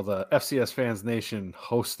up on all the FCS Fans Nation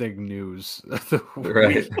hosting news. of the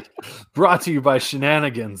Right. week. Brought to you by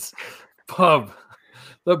Shenanigans Pub,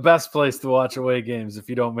 the best place to watch away games if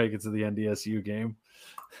you don't make it to the NDSU game.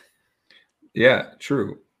 Yeah,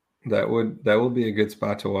 true. That will be a good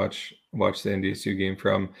spot to watch the NDSU game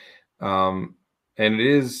from. And it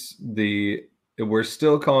is we're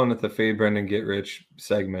still calling it the Fade Brendan Get Rich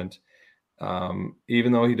segment.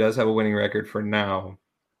 Even though he does have a winning record for now.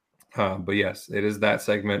 But yes, it is that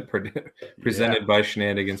segment presented by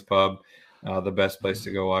Shenanigans Pub, the best place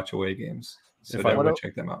to go watch away games. So If I definitely would-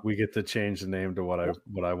 check them out. We get to change the name to what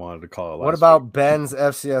I wanted to call it. What last about Ben's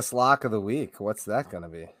FCS lock of the week? What's that going to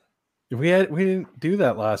be? week. We didn't do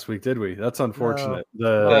that last week, did we? That's unfortunate.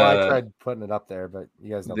 Oh, The- I tried putting it up there, but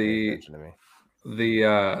you guys don't pay the- attention to me.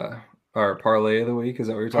 Our parlay of the week, is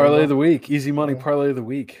that what you're talking Parlay about? of the week, easy money parlay of the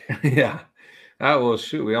week. Yeah. Well,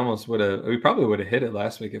 shoot, we probably would have hit it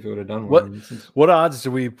last week if we would have done What- one. What odds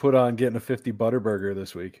do we put on getting a 50 Butterburger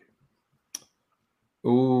this week?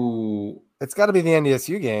 Ooh. It's got to be the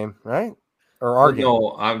NDSU game, right? Or our game.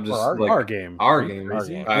 No, I'm just our- like Our game. our Are you game.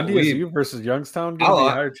 crazy? Our game. NDSU versus Youngstown going to be I'll-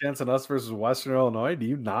 a higher chance than us versus Western Illinois. Do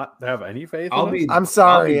you not have any faith I'll in be- us? I'm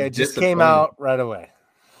sorry, I'll be it just came disappointed. out right away.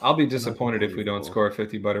 I'll be disappointed if we don't Unbelievable. score a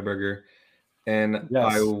 50 Butterburger. And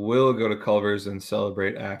Yes. I will go to Culver's and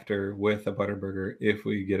celebrate after with a Butterburger if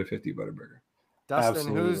we get a 50 Butterburger.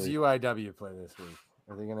 Dustin, who's Absolutely. UIW play this week?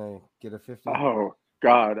 Are they going to get a 50? Oh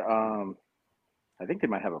God, I think they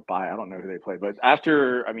might have a bye. I don't know who they play, but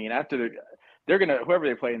after they're gonna whoever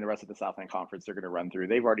they play in the rest of the Southland Conference, they're gonna run through.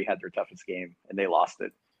 They've already had their toughest game and they lost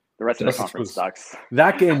it. The rest of the This conference was- sucks.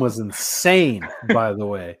 That game was insane, by the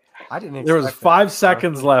way. I didn't. There was expect 5 that.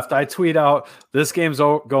 seconds left. I tweet out, "This game's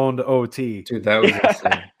going to OT," Dude, that was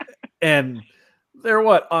insane. and they're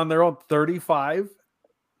on their own 35.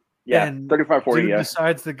 Yeah, And 35-40, Dude yeah.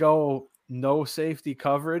 decides to go no safety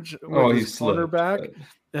coverage with Oh, he his slipped. quarterback,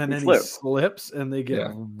 and He then slipped. he slips, and they get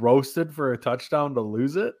Yeah. roasted for a touchdown to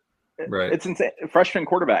lose it. Right. It's insane. Freshman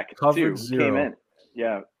quarterback Coverage too, zero. came in.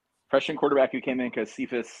 Yeah, freshman quarterback who came in because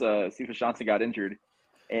Cephas Johnson got injured,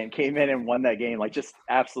 and came in and won that game. Like, just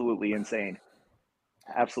absolutely insane.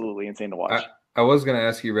 Absolutely insane to watch. I was gonna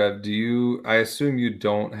ask you, Rev. I assume you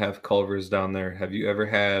don't have Culver's down there. Have you ever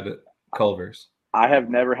had Culver's? I have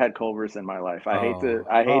never had Culver's in my life. I hate to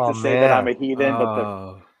Oh, say that I'm a man. heathen, but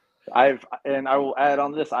Oh. I will add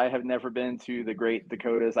on this. I have never been to the Great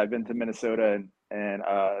Dakotas. I've been to Minnesota, and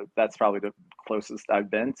that's probably the closest I've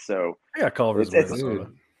been. So I got Culver's, It's-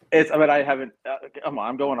 Minnesota. but I haven't. Come on,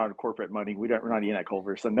 I'm going on corporate money. We're not eating at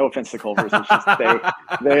Culver's. So no offense to Culver's. It's just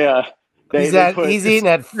He's eating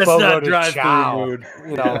at That's Fogo not de drive-through Chao. food.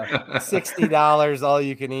 You know, $60 all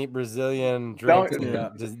you can eat Brazilian drinks Don't- and yeah.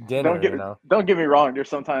 just dinner. Don't get you know, don't get me wrong. There's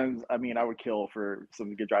sometimes I would kill for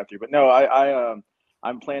some good drive through, but no,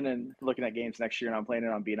 I'm planning looking at games next year, and I'm planning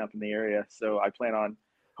on being up in the area. So I plan on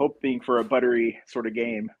hoping for a buttery sort of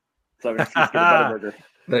game. So I'm going to get a Butterburger.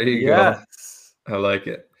 There you Yes. go. I like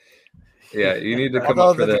it. Yeah, you need to come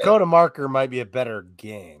although up for the that. Dakota Marker might be a better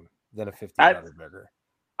game than a 50 Butterburger.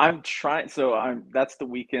 I'm trying. So that's the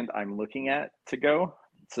weekend I'm looking at to go.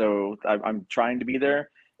 So I'm trying to be there.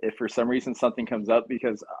 If for some reason something comes up,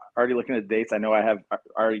 because already looking at the dates, I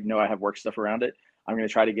already know I have work stuff around it. I'm going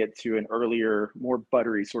to try to get to an earlier, more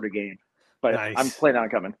buttery sort of game. But Nice. I'm planning on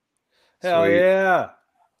coming. Hell Sweet. yeah.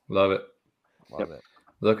 Love it. Love it.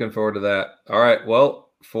 Looking forward to that. All right. Well,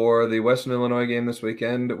 for the Western Illinois game this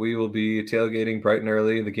weekend, we will be tailgating bright and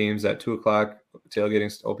early. The game's at 2:00.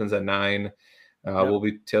 Tailgating opens at 9. We'll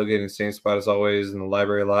be tailgating the same spot as always in the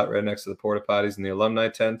library lot right next to the porta potties in the alumni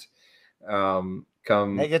tent.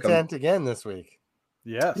 Mega tent again this week.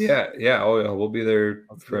 Yes. Yeah. Oh, yeah. We'll be there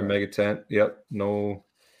Let's for a do it. mega tent. Yep. No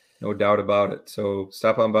doubt about it. So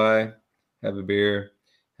stop on by, have a beer,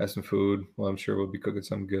 have some food. Well, I'm sure we'll be cooking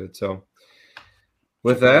something good. So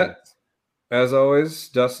with that, as always,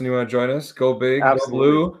 Dustin, you want to join us? Go big, Absolutely.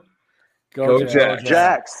 go blue. Go Jack.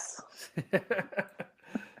 Jacks.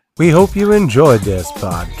 We hope you enjoyed this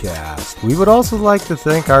podcast. We would also like to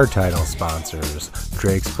thank our title sponsors,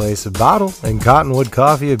 Drake's Place of Bottle and Cottonwood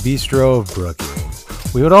Coffee of Bistro of Brookings.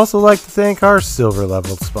 We would also like to thank our silver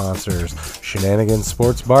level sponsors, Shenanigans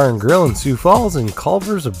Sports Bar and Grill in Sioux Falls and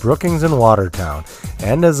Culver's of Brookings and Watertown.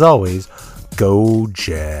 And as always, go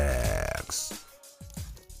Jacks.